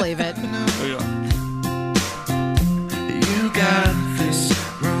 Well, I believe it. You got this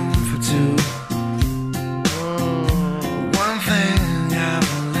room for two. One thing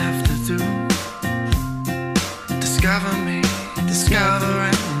I've left to do. Discover me,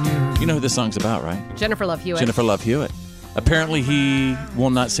 discovering you. You know who this song's about, right? Jennifer Love Hewitt. Jennifer Love Hewitt. Apparently, he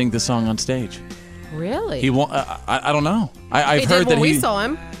will not sing this song on stage. Really? He won't. I don't know. I've heard that we saw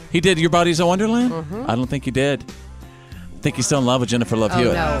him. He did Your Body's a Wonderland? Mm-hmm. I don't think he did. I think he's still in love with Jennifer Love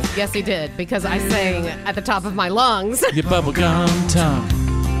Hewitt. Oh, no. Yes, he did, because I sang at the top of my lungs. Your bubblegum tongue.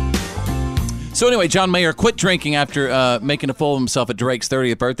 So anyway, John Mayer quit drinking after making a fool of himself at Drake's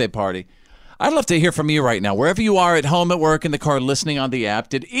 30th birthday party. I'd love to hear from you right now. Wherever you are, at home, at work, in the car, listening on the app,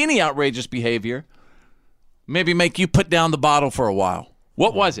 did any outrageous behavior maybe make you put down the bottle for a while?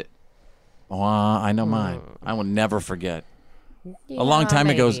 What was it? Oh, I know mine. I will never forget. A long time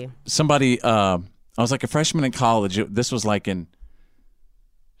ago, somebody, I was like a freshman in college. This was like in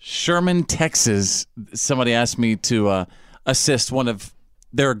Sherman, Texas. Somebody asked me to assist one of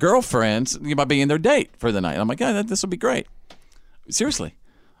their girlfriends by being their date for the night. I'm like, yeah, this will be great. Seriously.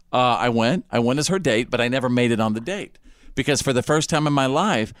 I went as her date, but I never made it on the date because for the first time in my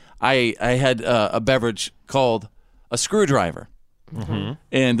life, I had a beverage called a screwdriver. Mm-hmm.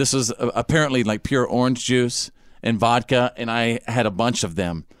 And this was apparently like pure orange juice and vodka, and I had a bunch of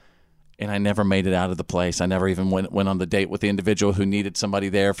them, and I never made it out of the place. I never even went on the date with the individual who needed somebody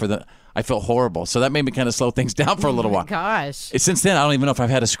there for the. I felt horrible, so that made me kind of slow things down for a little while. Gosh! Since then, I don't even know if I've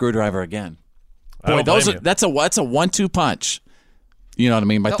had a screwdriver again. Boy, that's a 1-2 punch. You know what I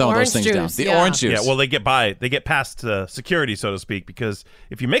mean? By throwing those things down. The orange juice. Yeah, well, they get past security, so to speak, because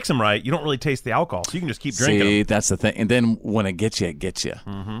if you mix them right, you don't really taste the alcohol, so you can just keep drinking them. That's the thing. And then when it gets you, it gets you.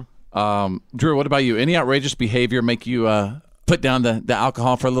 Mm-hmm. Drew, what about you? Any outrageous behavior make you put down the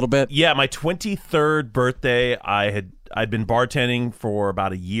alcohol for a little bit? Yeah, my 23rd birthday, I'd been bartending for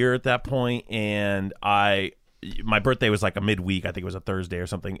about a year at that point, and my birthday was like a midweek. I think it was a Thursday or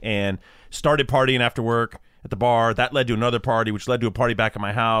something, and started partying after work at the bar. That led to another party, which led to a party back at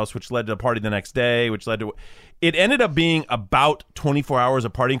my house, which led to a party the next day, which led to... It ended up being about 24 hours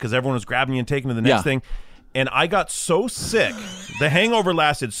of partying because everyone was grabbing you and taking to the next thing. And I got so sick. The hangover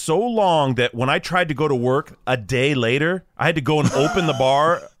lasted so long that when I tried to go to work a day later, I had to go and open the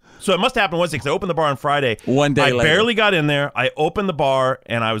bar. So it must have happened Wednesday because I opened the bar on Friday. One day later. I barely got in there. I opened the bar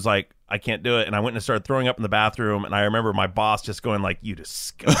and I was like, I can't do it. And I went and started throwing up in the bathroom. And I remember my boss just going like, you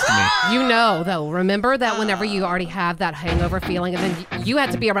disgust me. You know, though, remember that whenever you already have that hangover feeling and then you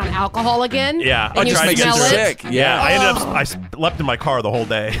had to be around alcohol again? Yeah. And you just makes you smell it? sick. Yeah. I slept in my car the whole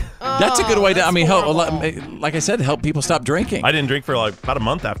day. That's a good way to, help, horrible. like I said, help people stop drinking. I didn't drink for like about a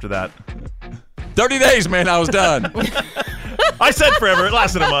month after that. 30 days, man, I was done. I said forever. It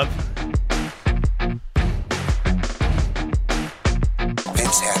lasted a month.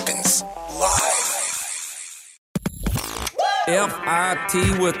 Fitz Happens Live.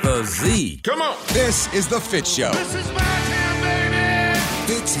 F-I-T with a Z. Come on. This is the Fitz Show. This is my time, baby.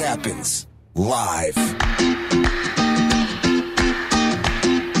 Fitz Happens Live.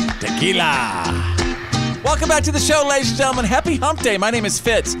 Tequila. Welcome back to the show, ladies and gentlemen. Happy Hump Day. My name is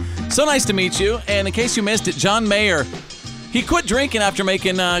Fitz. So nice to meet you. And in case you missed it, John Mayer, he quit drinking after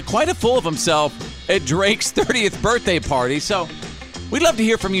making quite a fool of himself at Drake's 30th birthday party. So we'd love to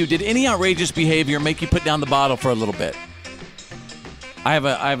hear from you. Did any outrageous behavior make you put down the bottle for a little bit? I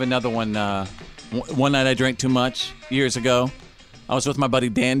have another one. One night I drank too much years ago. I was with my buddy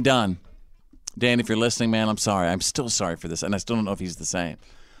Dan Dunn. Dan, if you're listening, man, I'm sorry. I'm still sorry for this, and I still don't know if he's the same.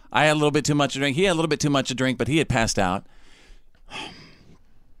 I had a little bit too much to drink. He had a little bit too much to drink, but he had passed out.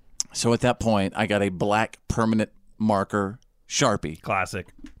 So at that point, I got a black permanent marker Sharpie. Classic.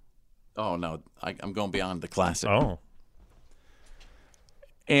 Oh, no. I'm going beyond the classic. Oh.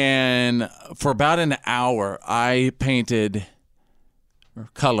 And for about an hour, I painted or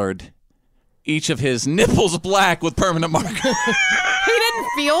colored each of his nipples black with permanent marker. He didn't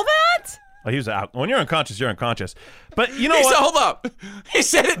feel that? Oh, he was out. When you're unconscious, you're unconscious. But you know what? Hold up. He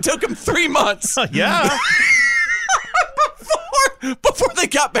said it took him 3 months. Yeah. Before they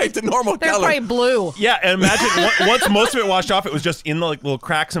got back to normal They're color. probably blue. Yeah, and imagine once most of it washed off, it was just in the like little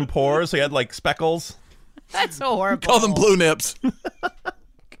cracks and pores, so you had like speckles. That's so horrible. Call them blue nips.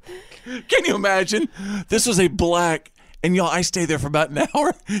 Can you imagine? This was a black, and y'all, I stayed there for about an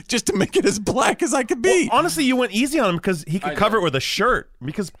hour just to make it as black as I could be. Well, honestly, you went easy on him because he could cover it with a shirt.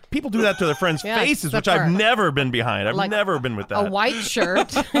 Because people do that to their friends' faces, which I've never been behind. I've never been with that. A white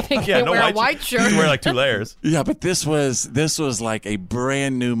shirt. Yeah, no wear white a white shirt. You can wear like 2 layers. Yeah, but this was like a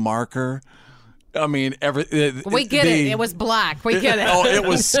brand new marker. I mean, we get it. It was black. We get it. Oh, it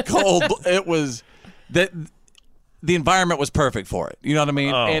was cold. It was that. The environment was perfect for it. You know what I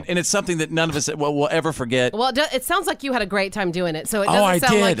mean? Oh. And it's something that none of us will ever forget. Well, it sounds like you had a great time doing it, so it doesn't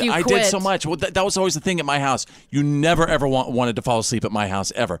sound like you quit. I did so much. Well, that was always the thing at my house. You never, ever wanted to fall asleep at my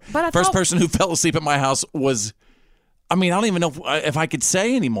house, ever. But First person who fell asleep at my house was, I don't even know if I could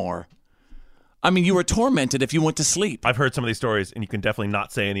say anymore. You were tormented if you went to sleep. I've heard some of these stories, and you can definitely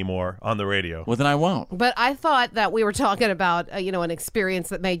not say anymore on the radio. Well, then I won't. But I thought that we were talking about, an experience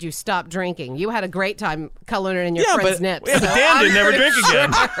that made you stop drinking. You had a great time coloring in your friend's nips. Yeah, but Dan didn't ever drink again.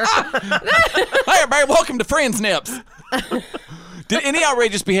 Hi, everybody. Welcome to Friends Nips. Did any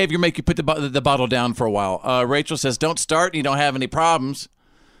outrageous behavior make you put the bottle down for a while? Rachel says, don't start and you don't have any problems.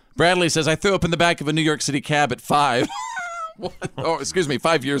 Bradley says, I threw up in the back of a New York City cab at 5.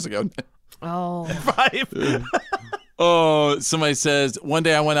 5 years ago. Oh. 5. Oh, somebody says, one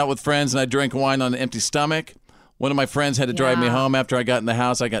day I went out with friends and I drank wine on an empty stomach. One of my friends had to drive me home. After I got in the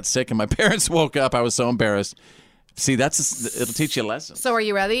house, I got sick and my parents woke up. I was so embarrassed. See, it'll teach you a lesson. So are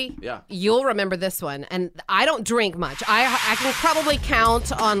you ready? Yeah. You'll remember this one. And I don't drink much. I can probably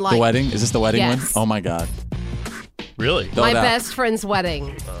count on like... The wedding? Is this the wedding one? Yes. Oh, my God. Really? My best friend's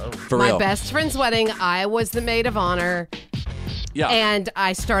wedding. For real? My best friend's wedding. I was the maid of honor. Yeah. And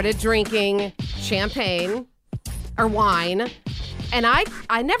I started drinking champagne or wine. And I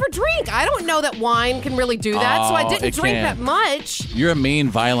never drink. I don't know that wine can really do that, so I didn't drink that much. You're a mean,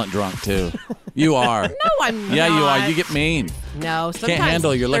 violent drunk, too. You are. No, I'm not. Yeah, you are. You get mean. No, sometimes can't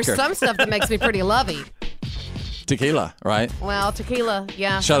handle your liquor. There's some stuff that makes me pretty lovey. Tequila, right? Well, tequila,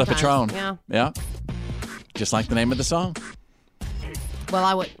 yeah. Shut up, sometimes. Patron. Yeah. Yeah. Just like the name of the song.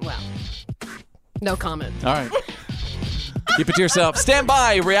 Well, no comment. All right. Keep it to yourself. Stand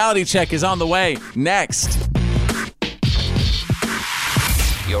by. Reality check is on the way. Next.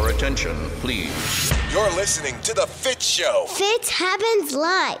 Your attention, please. You're listening to The Fitz Show. Fitz happens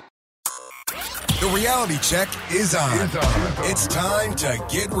live. The reality check is on. It's time to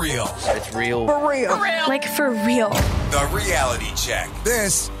get real. It's real. For real. Like for real. The reality check.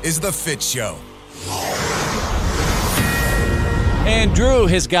 This is The Fitz Show. And Drew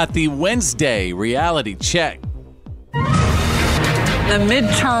has got the Wednesday reality check. The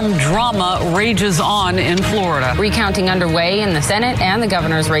midterm drama rages on in Florida. Recounting underway in the Senate and the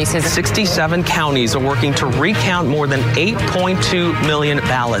governor's races. 67 counties are working to recount more than 8.2 million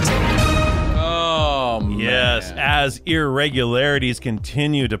ballots. Oh, man. Yes, as irregularities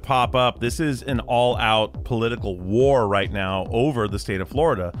continue to pop up, this is an all-out political war right now over the state of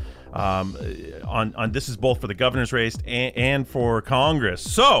Florida. This is both for the governor's race and for Congress.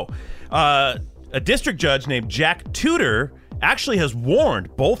 So, a district judge named Jack Tudor actually has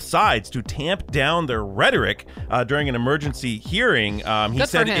warned both sides to tamp down their rhetoric during an emergency hearing.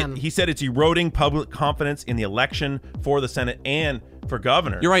 He said it's eroding public confidence in the election for the Senate and for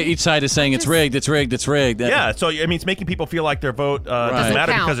governor. You're right. Each side is saying it's rigged, it's rigged, it's rigged. Yeah, so I mean, it's making people feel like their vote doesn't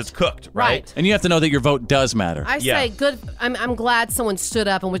matter because it's cooked, right? And you have to know that your vote does matter. I say good. I'm glad someone stood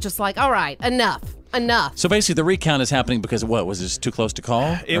up and was just like, all right, enough. So basically, the recount is happening because what was this too close to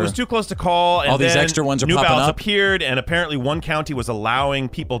call? It was too close to call, and all these then extra ones are new popping ballots up. appeared, and apparently one county was allowing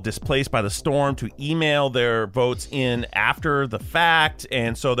people displaced by the storm to email their votes in after the fact.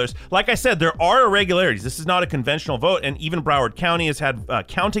 And so there's, like I said, there are irregularities. This is not a conventional vote, and even Broward County has had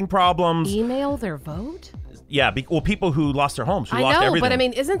counting problems. Email their vote? Yeah, people who lost their homes, who I lost know, everything. but I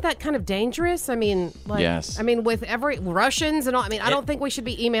mean, isn't that kind of dangerous? I mean, yes. I mean, with every Russians and all. I mean, I don't think we should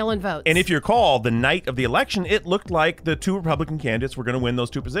be emailing votes. And if you recall, the night of the election, it looked like the two Republican candidates were going to win those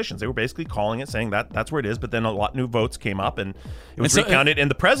two positions. They were basically calling it, saying that's where it is. But then a lot of new votes came up, and it was recounted. And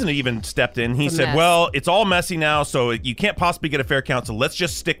the president even stepped in. He said, "Well, it's all messy now, so you can't possibly get a fair count. So let's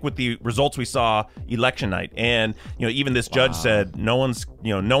just stick with the results we saw election night." And even this judge said, "No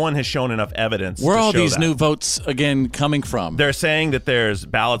one has shown enough evidence." Where are all these that. new votes again coming from? They're saying that there's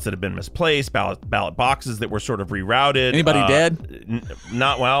ballots that have been misplaced, ballot boxes that were sort of rerouted. Anybody dead?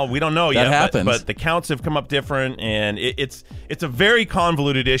 Not well. We don't know that yet. Happens. But the counts have come up different, and it's a very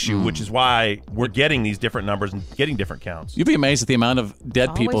convoluted issue, which is why we're getting these different numbers and getting different counts. You'd be amazed at the amount of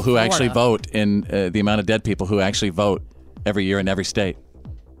dead people who actually vote in the amount of dead people who actually vote every year in every state.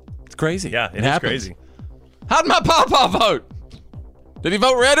 It's crazy. Yeah, it is happens. crazy. How'd my papa vote? Did he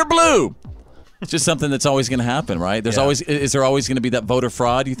vote red or blue? It's just something that's always going to happen, right? Is there always going to be that voter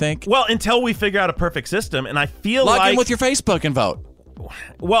fraud, you think? Well, until we figure out a perfect system, and I feel Log in with your Facebook and vote.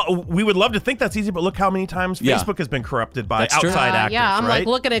 Well, we would love to think that's easy, but look how many times Facebook has been corrupted by outside actors. Yeah, I'm right? like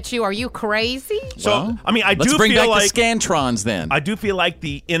looking at you. Are you crazy? So, I mean, let's bring back the Scantrons then. I do feel like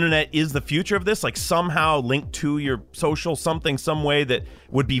the internet is the future of this, like somehow linked to your social something, some way that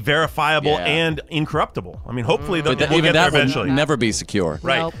would be verifiable and incorruptible. I mean, hopefully we'll get there eventually. Will never be secure.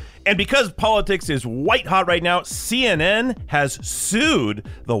 Right. Nope. And because politics is white hot right now, CNN has sued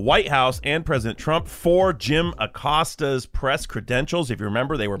the White House and President Trump for Jim Acosta's press credentials. If you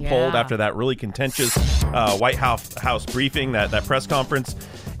remember, they were pulled after that really contentious White House briefing, that press conference.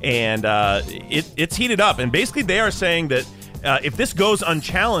 And it's heated up. And basically they are saying that if this goes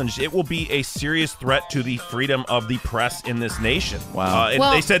unchallenged, it will be a serious threat to the freedom of the press in this nation. Wow. And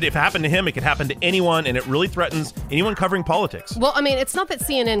they said if it happened to him, it could happen to anyone, and it really threatens anyone covering politics. Well, I mean, it's not that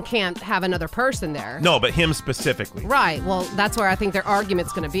CNN can't have another person there. No, but him specifically. Right. Well, that's where I think their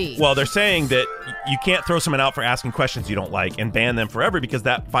argument's going to be. Well, they're saying that you can't throw someone out for asking questions you don't like and ban them forever because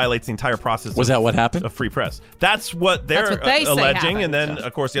that violates the entire process that what happened? Of free press. That's what they're alleging. And then,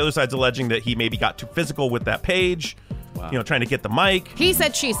 of course, the other side's alleging that he maybe got too physical with that page. Wow. Trying to get the mic. He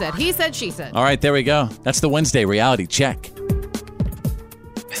said, she said. He said, she said. All right, there we go. That's the Wednesday reality check.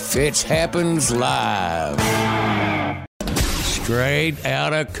 Fitz happens live. Straight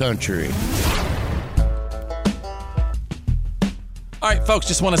out of country. All right, folks,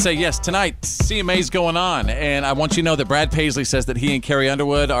 just want to say, yes, tonight, CMA's going on, and I want you to know that Brad Paisley says that he and Carrie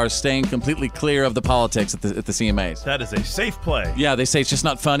Underwood are staying completely clear of the politics at the CMAs. That is a safe play. Yeah, they say it's just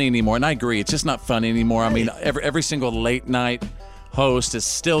not funny anymore, and I agree. It's just not funny anymore. I mean, every single late-night host is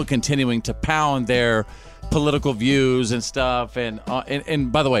still continuing to pound their political views and stuff, and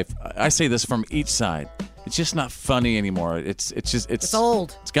by the way, I say this from each side. It's just not funny anymore. It's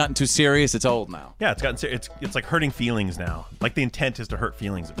old. It's gotten too serious. It's old now. Yeah, it's gotten serious. It's like hurting feelings now. Like the intent is to hurt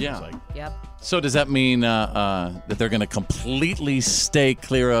feelings. It feels like. Yep. So does that mean that they're going to completely stay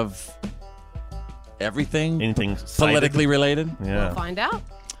clear of everything? Anything politically related? Yeah. We'll find out.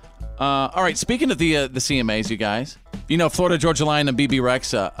 All right. Speaking of the CMAs, you guys, Florida Georgia Line and BB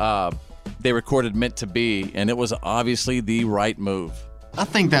Rexa, they recorded "Meant to Be," and it was obviously the right move. I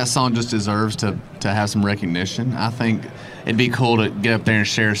think that song just deserves to have some recognition. I think it'd be cool to get up there and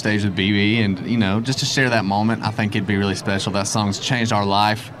share a stage with BB and, just to share that moment. I think it'd be really special. That song's changed our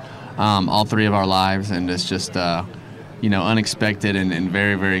life, all three of our lives, and it's just, unexpected and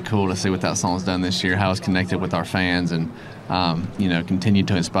very, very cool to see what that song's done this year, how it's connected with our fans and, continued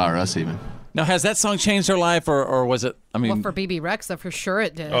to inspire us even. Now, has that song changed her life, or was it, well, for BB Rexa, for sure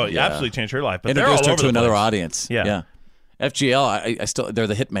it did. Oh, it absolutely changed her life. But introduced they're all her over to another place. audience. Yeah. FGL, they're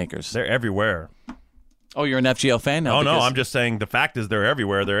the hit makers. They're everywhere. Oh, you're an FGL fan now? Oh, no, I'm just saying the fact is they're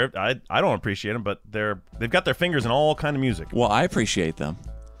everywhere. I don't appreciate them, but they've got their fingers in all kind of music. Well, I appreciate them.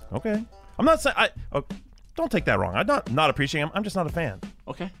 Okay. I'm not saying... don't take that wrong. I'm not appreciating them. I'm just not a fan.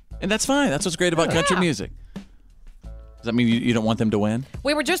 Okay. And that's fine. That's what's great about country music. Does that mean you don't want them to win?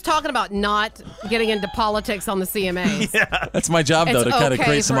 We were just talking about not getting into politics on the CMAs. Yeah. That's my job, though, to kind of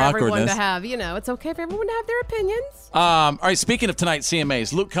create some awkwardness. It's okay for everyone to have, it's okay for everyone to have their opinions. All right, speaking of tonight's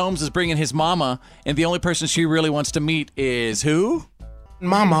CMAs, Luke Combs is bringing his mama, and the only person she really wants to meet is who?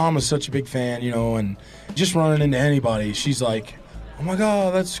 My mom is such a big fan, and just running into anybody, she's like, oh my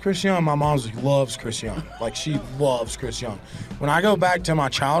God, that's Chris Young. My mom loves Chris Young. Like, she loves Chris Young. When I go back to my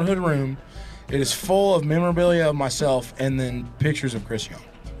childhood room, it is full of memorabilia of myself and then pictures of Chris Young.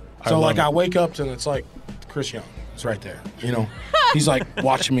 So, I wake up and it's like, Chris Young. It's right there, He's like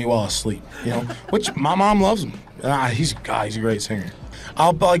watching me while I sleep, Which my mom loves him. He's a great singer.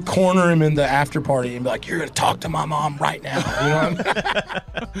 I'll corner him in the after party and be like, you're going to talk to my mom right now.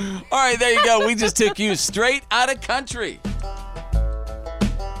 All right, there you go. We just took you straight out of country.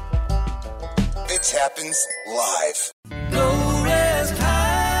 It happens live. Go rest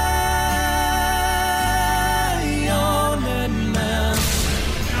high on that mountain.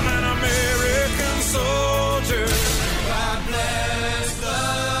 I'm an American soldier. God bless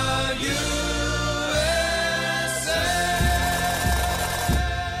the USA.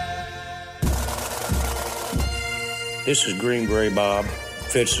 This is Green Beret Bob.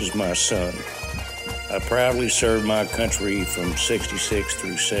 Fitz is my son. I proudly served my country from 66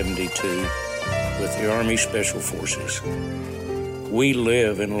 through 72 with the Army Special Forces. We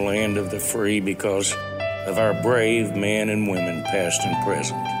live in a land of the free because of our brave men and women, past and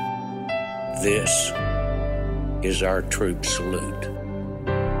present. This is our troop salute.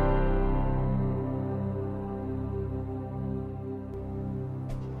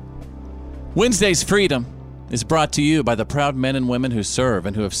 Wednesday's Freedom is brought to you by the proud men and women who serve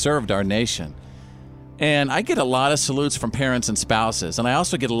and who have served our nation. And I get a lot of salutes from parents and spouses, and I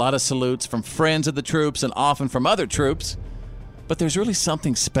also get a lot of salutes from friends of the troops and often from other troops. But there's really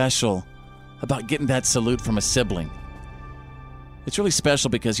something special about getting that salute from a sibling. It's really special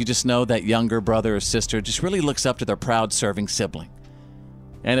because you just know that younger brother or sister just really looks up to their proud serving sibling.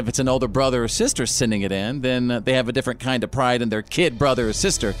 And if it's an older brother or sister sending it in, then they have a different kind of pride in their kid, brother, or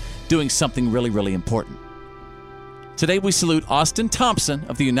sister doing something really, really important. Today we salute Austin Thompson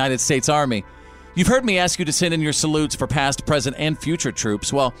of the United States Army. You've heard me ask you to send in your salutes for past, present, and future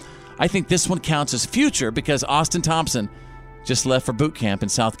troops. Well, I think this one counts as future because Austin Thompson just left for boot camp in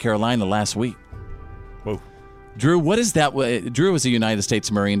South Carolina last week. Whoa. Drew, what is that? Drew is a United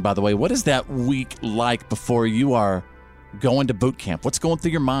States Marine, by the way. What is that week like before you are going to boot camp? What's going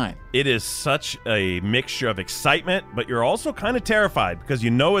through your mind? It is such a mixture of excitement, but you're also kind of terrified because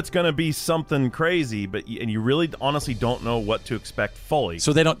you know it's going to be something crazy, and you really honestly don't know what to expect fully.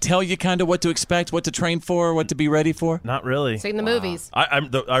 So they don't tell you kind of what to expect, what to train for, what to be ready for? Not really. Seen the movies. I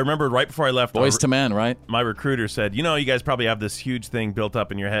remember right before I left. Boys to men, right? My recruiter said, you guys probably have this huge thing built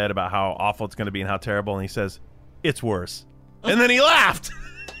up in your head about how awful it's going to be and how terrible, and he says, it's worse. And then he laughed.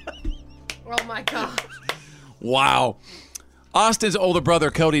 Oh, my God. Wow. Austin's older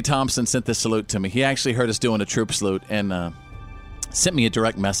brother, Cody Thompson, sent this salute to me. He actually heard us doing a troop salute and sent me a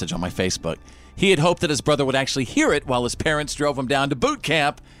direct message on my Facebook. He had hoped that his brother would actually hear it while his parents drove him down to boot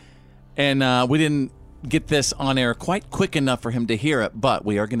camp, and we didn't get this on air quite quick enough for him to hear it, but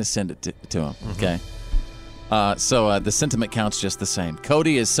we are going to send it to him, okay? So the sentiment counts just the same.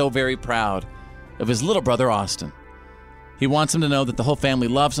 Cody is so very proud of his little brother, Austin. He wants him to know that the whole family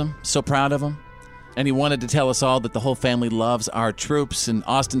loves him, so proud of him. And he wanted to tell us all that the whole family loves our troops, and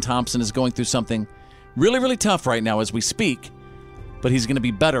Austin Thompson is going through something really, really tough right now as we speak, but he's going to be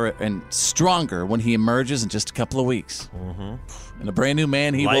better and stronger when he emerges in just a couple of weeks. And a brand new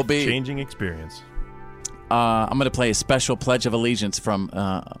man he will be. Life-changing experience. I'm going to play a special Pledge of Allegiance from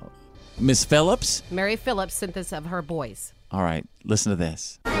Miss Phillips. Mary Phillips sent this of her boys. All right, listen to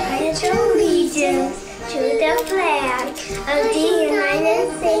this. Pledge allegiance to the flag of the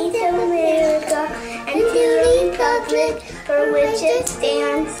United States of America and to the republic for which it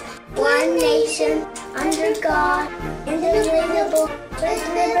stands, one nation, under God, indivisible, with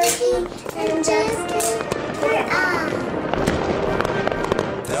liberty and justice for all.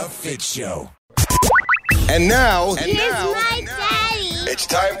 The Fitz Show. And now, Here's my daddy. It's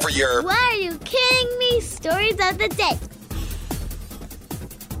time for your Why Are You Kidding Me? Stories of the day.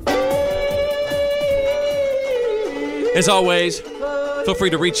 As always, feel free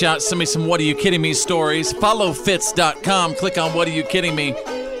to reach out, send me some What Are You Kidding Me stories. Follow Fitz.com, click on What Are You Kidding Me.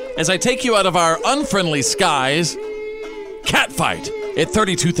 As I take you out of our unfriendly skies, catfight at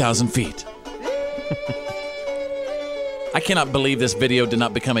 32,000 feet. I cannot believe this video did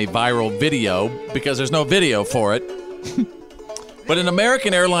not become a viral video because there's no video for it. But an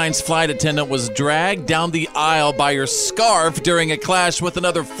American Airlines flight attendant was dragged down the aisle by her scarf during a clash with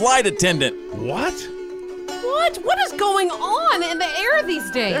another flight attendant. What? What? What is going on in the air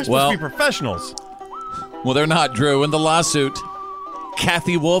these days? They're supposed to be professionals. Well, they're not, Drew. In the lawsuit,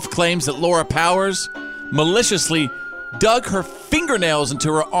 Kathy Wolf claims that Laura Powers maliciously dug her fingernails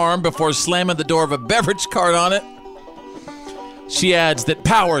into her arm before slamming the door of a beverage cart on it. She adds that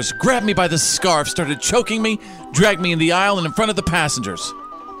Powers grabbed me by the scarf, started choking me, dragged me in the aisle and in front of the passengers.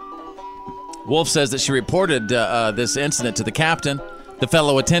 Wolf says that she reported this incident to the captain, the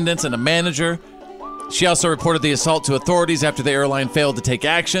fellow attendants, and a manager. She also reported the assault to authorities after the airline failed to take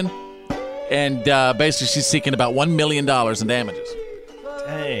action. And basically, she's seeking about $1 million in damages.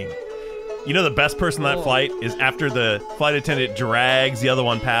 Dang. You know the best person on that flight is after the flight attendant drags the other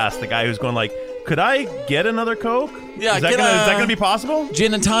one past, the guy who's going like, could I get another Coke? Yeah, is that gonna be possible?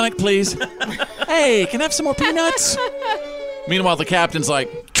 Gin and tonic, please. Hey, can I have some more peanuts? Meanwhile, the captain's like,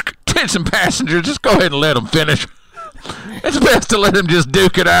 attention passengers, just go ahead and let them finish. It's best to let them just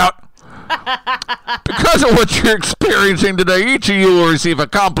duke it out. Because of what you're experiencing today, each of you will receive a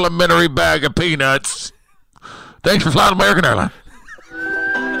complimentary bag of peanuts. Thanks for flying American Airlines.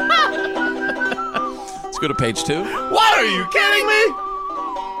 Let's go to page 2. What, are you kidding me?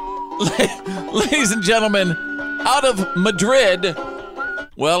 Ladies and gentlemen, out of Madrid,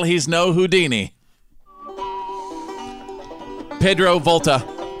 well, he's no Houdini. Pedro Volta,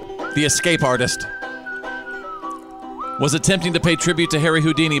 the escape artist, was attempting to pay tribute to Harry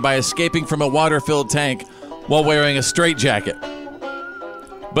Houdini by escaping from a water-filled tank while wearing a straitjacket.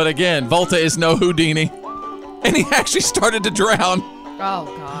 But again, Volta is no Houdini, and he actually started to drown. Oh,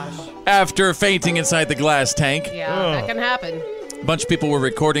 gosh. After fainting inside the glass tank. Yeah, that can happen. A bunch of people were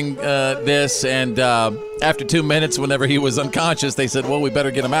recording this, and after 2 minutes, whenever he was unconscious, they said, well, we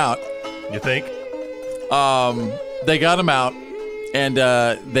better get him out. You think? They got him out, and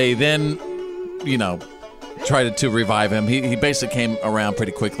they then, tried to revive him. He basically came around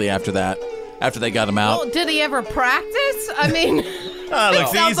pretty quickly after that, after they got him out. Well, did he ever practice? I mean, it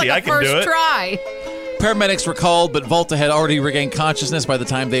looks sounds easy. like I can do it. First try. Paramedics were called, but Volta had already regained consciousness by the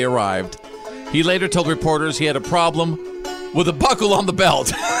time they arrived. He later told reporters he had a problem with a buckle on the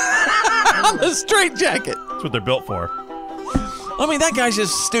belt. On the straitjacket. That's what they're built for. I mean, that guy's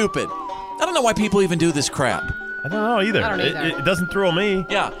just stupid. I don't know why people even do this crap. I don't know either. I don't either. It doesn't thrill me.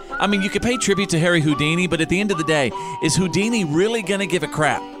 Yeah. I mean, you could pay tribute to Harry Houdini, but at the end of the day, is Houdini really going to give a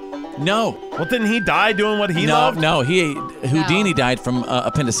crap? No. Well, didn't he die doing what he loved? No, Houdini died from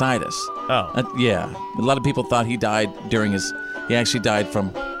appendicitis. Oh. Yeah. A lot of people thought he died during he actually died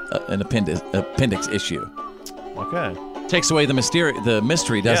from an appendix issue. Okay. Takes away the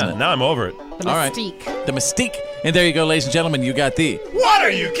mystery, doesn't it? Now I'm over it. The mystique. Right. The mystique. And there you go, ladies and gentlemen. You got the... What, are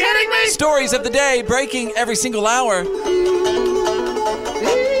you kidding me? Stories of the day, breaking every single hour.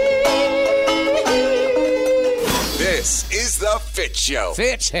 This is the Fitz Show.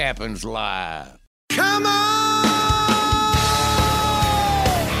 Fitz happens live. Come on!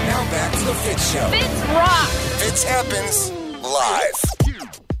 Now back to the Fitz Show. Fitz rock. Fitz happens live.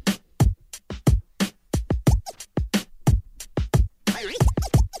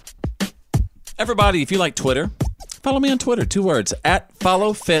 Everybody, if you like Twitter, follow me on Twitter. 2 words,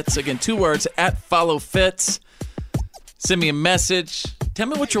 @followfitz. Again, 2 words, @followfitz. Send me a message. Tell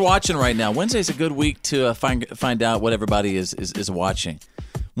me what you're watching right now. Wednesday's a good week to find out what everybody is watching.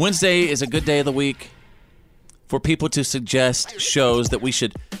 Wednesday is a good day of the week for people to suggest shows that we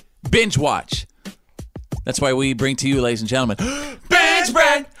should binge watch. That's why we bring to you, ladies and gentlemen, Binge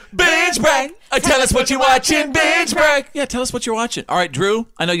Break! Binge Break! Tell us what you're watching, Binge Break! Yeah, tell us what you're watching. All right, Drew,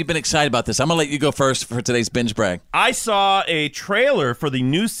 I know you've been excited about this. I'm going to let you go first for today's Binge Break. I saw a trailer for the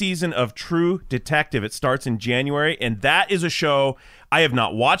new season of True Detective. It starts in January, and that is a show I have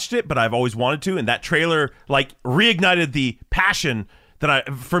not watched it, but I've always wanted to, and that trailer reignited the passion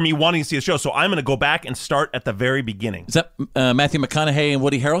for me wanting to see the show. So I'm going to go back and start at the very beginning. Is that Matthew McConaughey and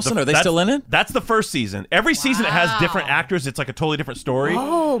Woody Harrelson? Are they still in it? That's the first season. Every season it has different actors. It's like a totally different story.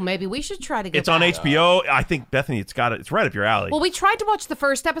 Oh, maybe we should try to get It's on HBO. I think, Bethany, it's right up your alley. Well, we tried to watch the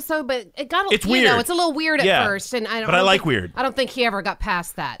first episode, but it's weird. It's a little weird at first. And I like weird. I don't think he ever got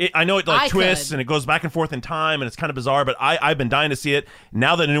past that. I know it twists and it goes back and forth in time and it's kind of bizarre, but I've been dying to see it.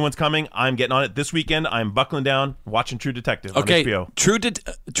 Now that a new one's coming, I'm getting on it this weekend. I'm buckling down, watching True Detective on HBO.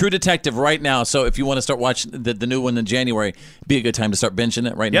 True Detective right now. So if you want to start watching the new one in January, be a good time to start binging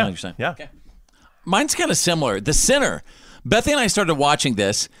it right now. You're saying? Yeah. Okay. Mine's kind of similar. The Sinner. Bethany and I started watching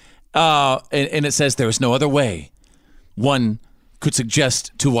this, and it says there is no other way one could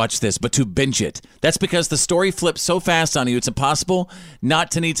suggest to watch this, but to binge it. That's because the story flips so fast on you, it's impossible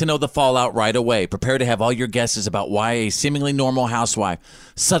not to need to know the fallout right away. Prepare to have all your guesses about why a seemingly normal housewife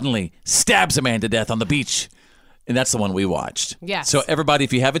suddenly stabs a man to death on the beach And that's the one we watched. Yes. So everybody,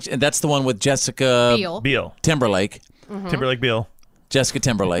 if you haven't, and that's the one with Jessica Biel. Timberlake. Mhm. Timberlake Biel. Jessica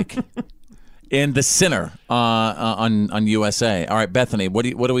Timberlake. In The Sinner on USA. All right, Bethany, what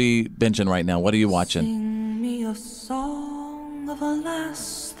are we binging right now? What are you watching? Sing me a song of a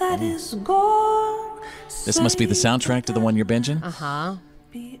lass that is gone. This must be the soundtrack to the one you're binging? Uh-huh.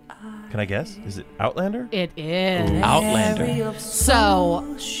 Can I guess? Is it Outlander? It is. Outlander.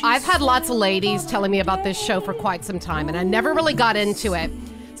 So, I've had lots of ladies telling me about this show for quite some time, and I never really got into it.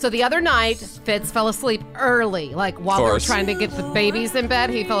 So the other night, Fitz fell asleep early. Like, while we were trying to get the babies in bed,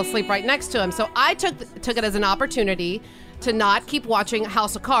 he fell asleep right next to him. So I took it as an opportunity to not keep watching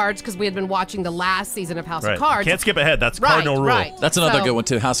House of Cards, because we had been watching the last season of House of Cards. Can't skip ahead. That's cardinal rule. Right. That's another So- good one,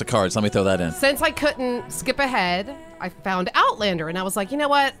 too. House of Cards. Let me throw that in. Since I couldn't skip ahead, I found Outlander, and I was like, you know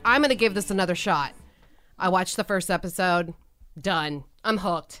what? I'm going to give this another shot. I watched the first episode. Done. I'm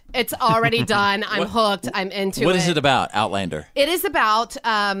hooked. It's already done. I'm hooked. I'm into it. What is it about, Outlander? It is about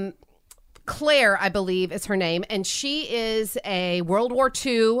Claire, I believe is her name, and she is a World War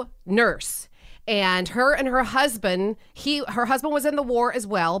II nurse. And her husband, her husband was in the war as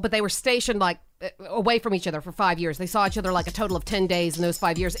well, but they were stationed like away from each other for 5 years. They saw each other like a total of 10 days in those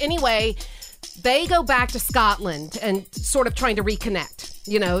 5 years. Anyway, they go back to Scotland and sort of trying to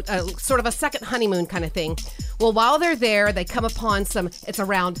reconnect, sort of a second honeymoon kind of thing. Well, while they're there, they come upon it's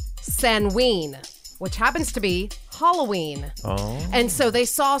around Samhain, which happens to be Halloween. Oh. And so they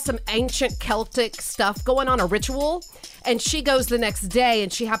saw some ancient Celtic stuff going on, a ritual. And she goes the next day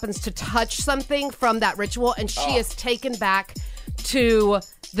and she happens to touch something from that ritual, and she is taken back to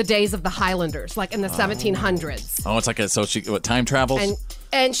the days of the Highlanders, like in the 1700s. Oh, it's like she time travels?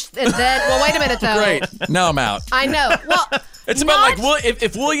 And then, well, wait a minute though. Great. Now I'm out. I know. Well, it's about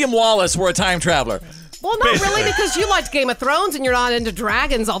if William Wallace were a time traveler. Well, not really, because you liked Game of Thrones and you're not into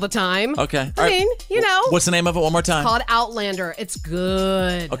dragons all the time. Okay. I mean, What's the name of it one more time? It's called Outlander. It's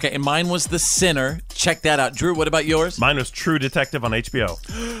good. Okay, and mine was The Sinner. Check that out. Drew, what about yours? Mine was True Detective on HBO.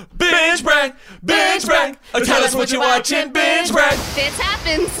 Binge break! Binge break! Tell us what you're watching. Binge break! Fitz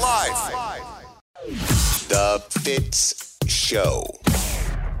happens. Live. The Fitz Show.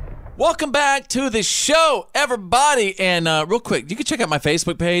 Welcome back to the show, everybody. And real quick, you can check out my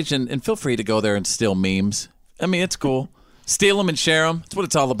Facebook page and feel free to go there and steal memes. I mean, it's cool. Steal them and share them. That's what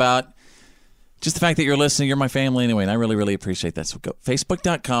it's all about. Just the fact that you're listening, you're my family anyway, and I really, really appreciate that. So go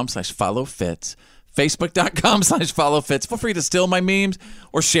Facebook.com/followfitz. Facebook.com/followfitz. Feel free to steal my memes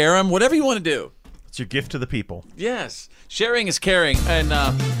or share them, whatever you want to do. It's your gift to the people. Yes. Sharing is caring. And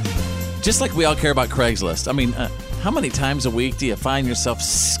just like we all care about Craigslist, I mean, how many times a week do you find yourself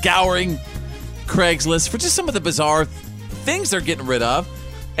scouring Craigslist for just some of the bizarre things they're getting rid of?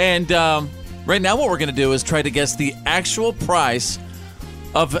 And right now what we're going to do is try to guess the actual price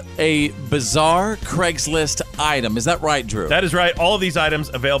of a bizarre Craigslist item. Is that right, Drew? That is right. All of these items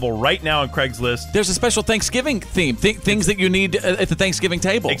available right now on Craigslist. There's a special Thanksgiving theme. Things that you need at the Thanksgiving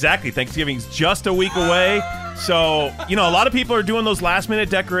table. Exactly. Thanksgiving's just a week away. So, a lot of people are doing those last-minute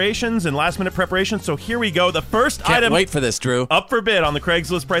decorations and last-minute preparations. So here we go. The first Can't item... wait for this, Drew. Up for bid on the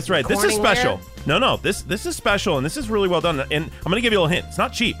Craigslist Price Right. This is special. Corningware? No. This is special, and this is really well done. And I'm going to give you a little hint. It's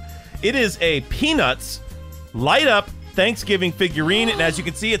not cheap. It is a Peanuts light-up Thanksgiving figurine, and as you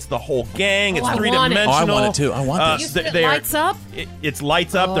can see, it's the whole gang. It's three-dimensional. Oh, I want it too. I want this. It lights up? It's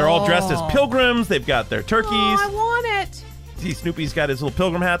lights up. They're all dressed as pilgrims. They've got their turkeys. Oh, I want it. See, Snoopy's got his little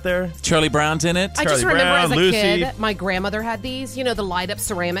pilgrim hat there. Charlie Brown's in it. I just Charlie remember Brown, as a Lucy. kid, my grandmother had these, the light-up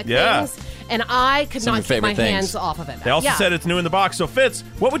ceramic Yeah. things, and I could Some of not your keep my favorite things. hands off of it. They also said it's new in the box. So, Fitz,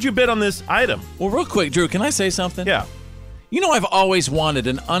 what would you bid on this item? Well, real quick, Drew, can I say something? Yeah. I've always wanted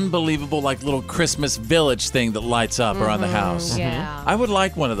an unbelievable, little Christmas village thing that lights up around the house. Yeah. I would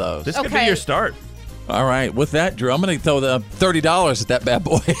like one of those. This could be your start. All right. With that, Drew, I'm going to throw the $30 at that bad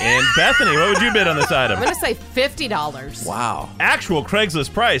boy. And Bethany, what would you bid on this item? I'm going to say $50. Wow. Actual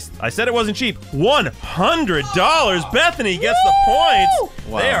Craigslist price. I said it wasn't cheap. $100. Bethany gets the points.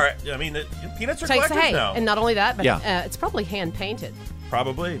 Wow. They are, the Peanuts are collectors now. And not only that, but Yeah. it's probably hand-painted.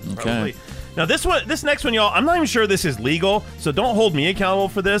 Probably. Okay. Now, this next one, y'all, I'm not even sure this is legal, so don't hold me accountable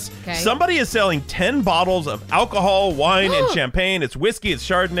for this. Okay. Somebody is selling 10 bottles of alcohol, wine, and champagne. It's whiskey, it's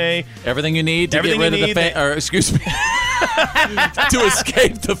Chardonnay. Everything you need to get rid of or excuse me, to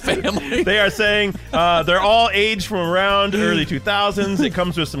escape the family. They are saying they're all aged from around early 2000s. It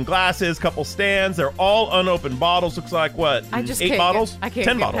comes with some glasses, couple stands. They're all unopened bottles. Looks like, what, I just 8 can't bottles? I can't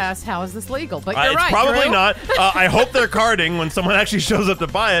 10 get bottles. past how is this legal, but you're It's right, probably Drew. not. I hope they're carding when someone actually shows up to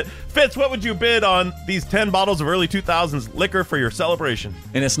buy it. Fitz, what would you bid on these 10 bottles of early 2000s liquor for your celebration?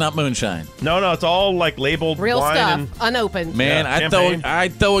 And it's not moonshine. No, it's all labeled Real wine stuff, and unopened. Man, champagne.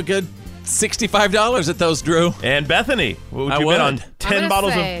 I'd throw a good $65 at those, Drew. And Bethany, what would you bet on 10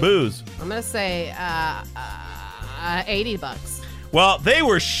 bottles of booze? I'm going to say $80. Well, they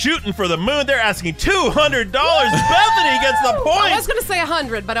were shooting for the moon. They're asking $200. Bethany gets the point. I was going to say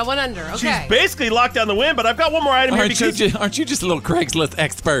 100, but I went under. Okay. She's basically locked down the win, but I've got one more item here because... Aren't you just a little Craigslist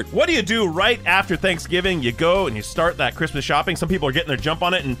expert? What do you do right after Thanksgiving? You go and you start that Christmas shopping. Some people are getting their jump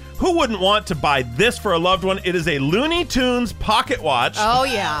on it, and who wouldn't want to buy this for a loved one? It is a Looney Tunes pocket watch. Oh,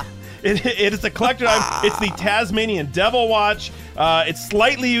 yeah. It is a collector item. It's the Tasmanian Devil watch. It's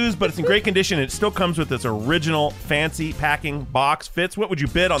slightly used, but it's in great condition. It still comes with this original fancy packing box. Fitz, what would you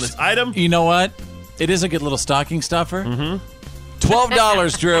bid on this item? You know what? It is a good little stocking stuffer.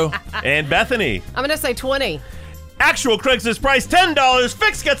 $12, Drew. And Bethany. I'm going to say 20. Actual Craigslist price, $10.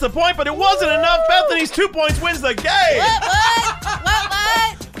 Fix gets the point, but it wasn't enough. Bethany's 2 points wins the game.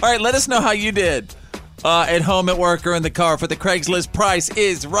 What? All right, let us know how you did. At home, at work, or in the car for the Craigslist Price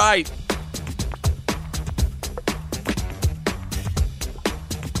is Right.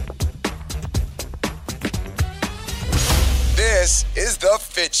 This is the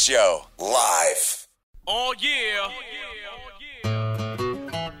Fitz Show, live. Oh, yeah.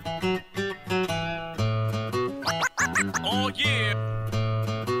 Oh, yeah.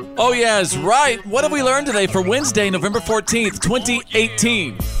 Oh, yeah, it's right. What have we learned today for Wednesday, November 14th,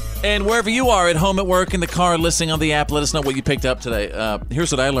 2018? And wherever you are, at home, at work, in the car, listening on the app, let us know what you picked up today.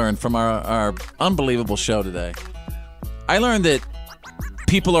 Here's what I learned from our unbelievable show today. I learned that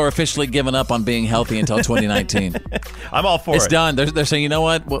people are officially giving up on being healthy until 2019. I'm all for it. It's done. They're saying, you know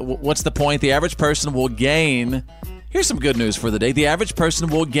what? What's the point? The average person will gain. Here's some good news for the day. The average person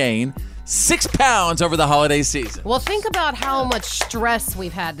will gain 6 pounds over the holiday season. Well, think about how much stress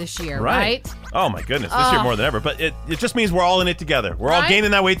we've had this year, right? Oh, my goodness. This year more than ever. But it just means we're all in it together. We're all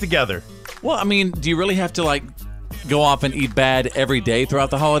gaining that weight together. Well, I mean, do you really have to, go off and eat bad every day throughout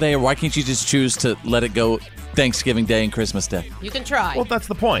the holiday? Or why can't you just choose to let it go Thanksgiving Day and Christmas Day? You can try. Well, that's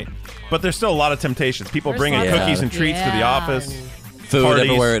the point. But there's still a lot of temptations. People bringing cookies and treats to the office. Food parties,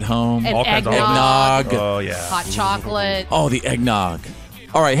 everywhere at home. And all kinds of eggnog. Oh, yeah. Hot chocolate. Oh, the eggnog.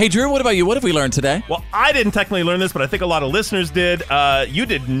 All right. Hey, Drew, what about you? What have we learned today? Well, I didn't technically learn this, but I think a lot of listeners did. You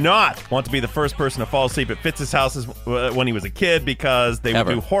did not want to be the first person to fall asleep at Fitz's house when he was a kid because they would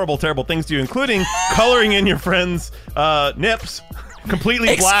do horrible, terrible things to you, including coloring in your friend's nips.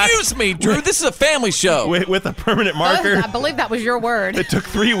 Completely black. Excuse me, Drew. This is a family show. With a permanent marker. I believe that was your word. It took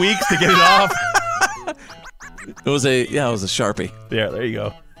 3 weeks to get it off. It was a Sharpie. Yeah, there you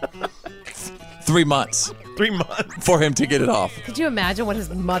go. 3 months. 3 months. For him to get it off. Could you imagine what his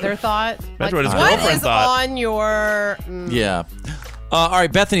mother thought? Imagine what his girlfriend thought. What is on your... Yeah. All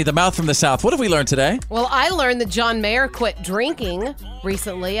right, Bethany, the mouth from the South. What have we learned today? Well, I learned that John Mayer quit drinking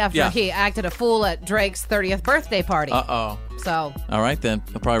recently after he acted a fool at Drake's 30th birthday party. Uh-oh. So. All right, then.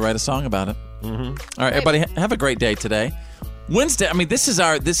 He'll probably write a song about it. Mm-hmm. All right, everybody, have a great day today. Wednesday, I mean, this is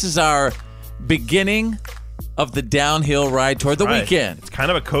our beginning of the downhill ride toward the weekend. It's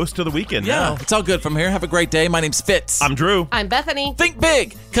kind of a coast to the weekend now. It's all good from here. Have a great day. My name's Fitz. I'm Drew. I'm Bethany. Think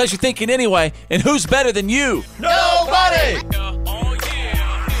big, because you're thinking anyway. And who's better than you? Nobody!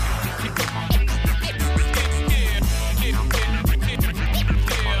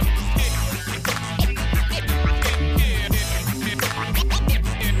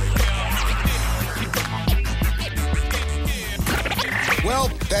 Well,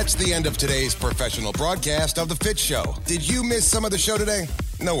 that's the end of today's professional broadcast of The Fitz Show. Did you miss some of the show today?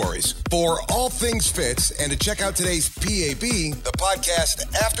 No worries. For all things Fitz and to check out today's PAB, the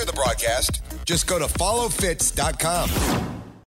podcast after the broadcast, just go to followfitz.com.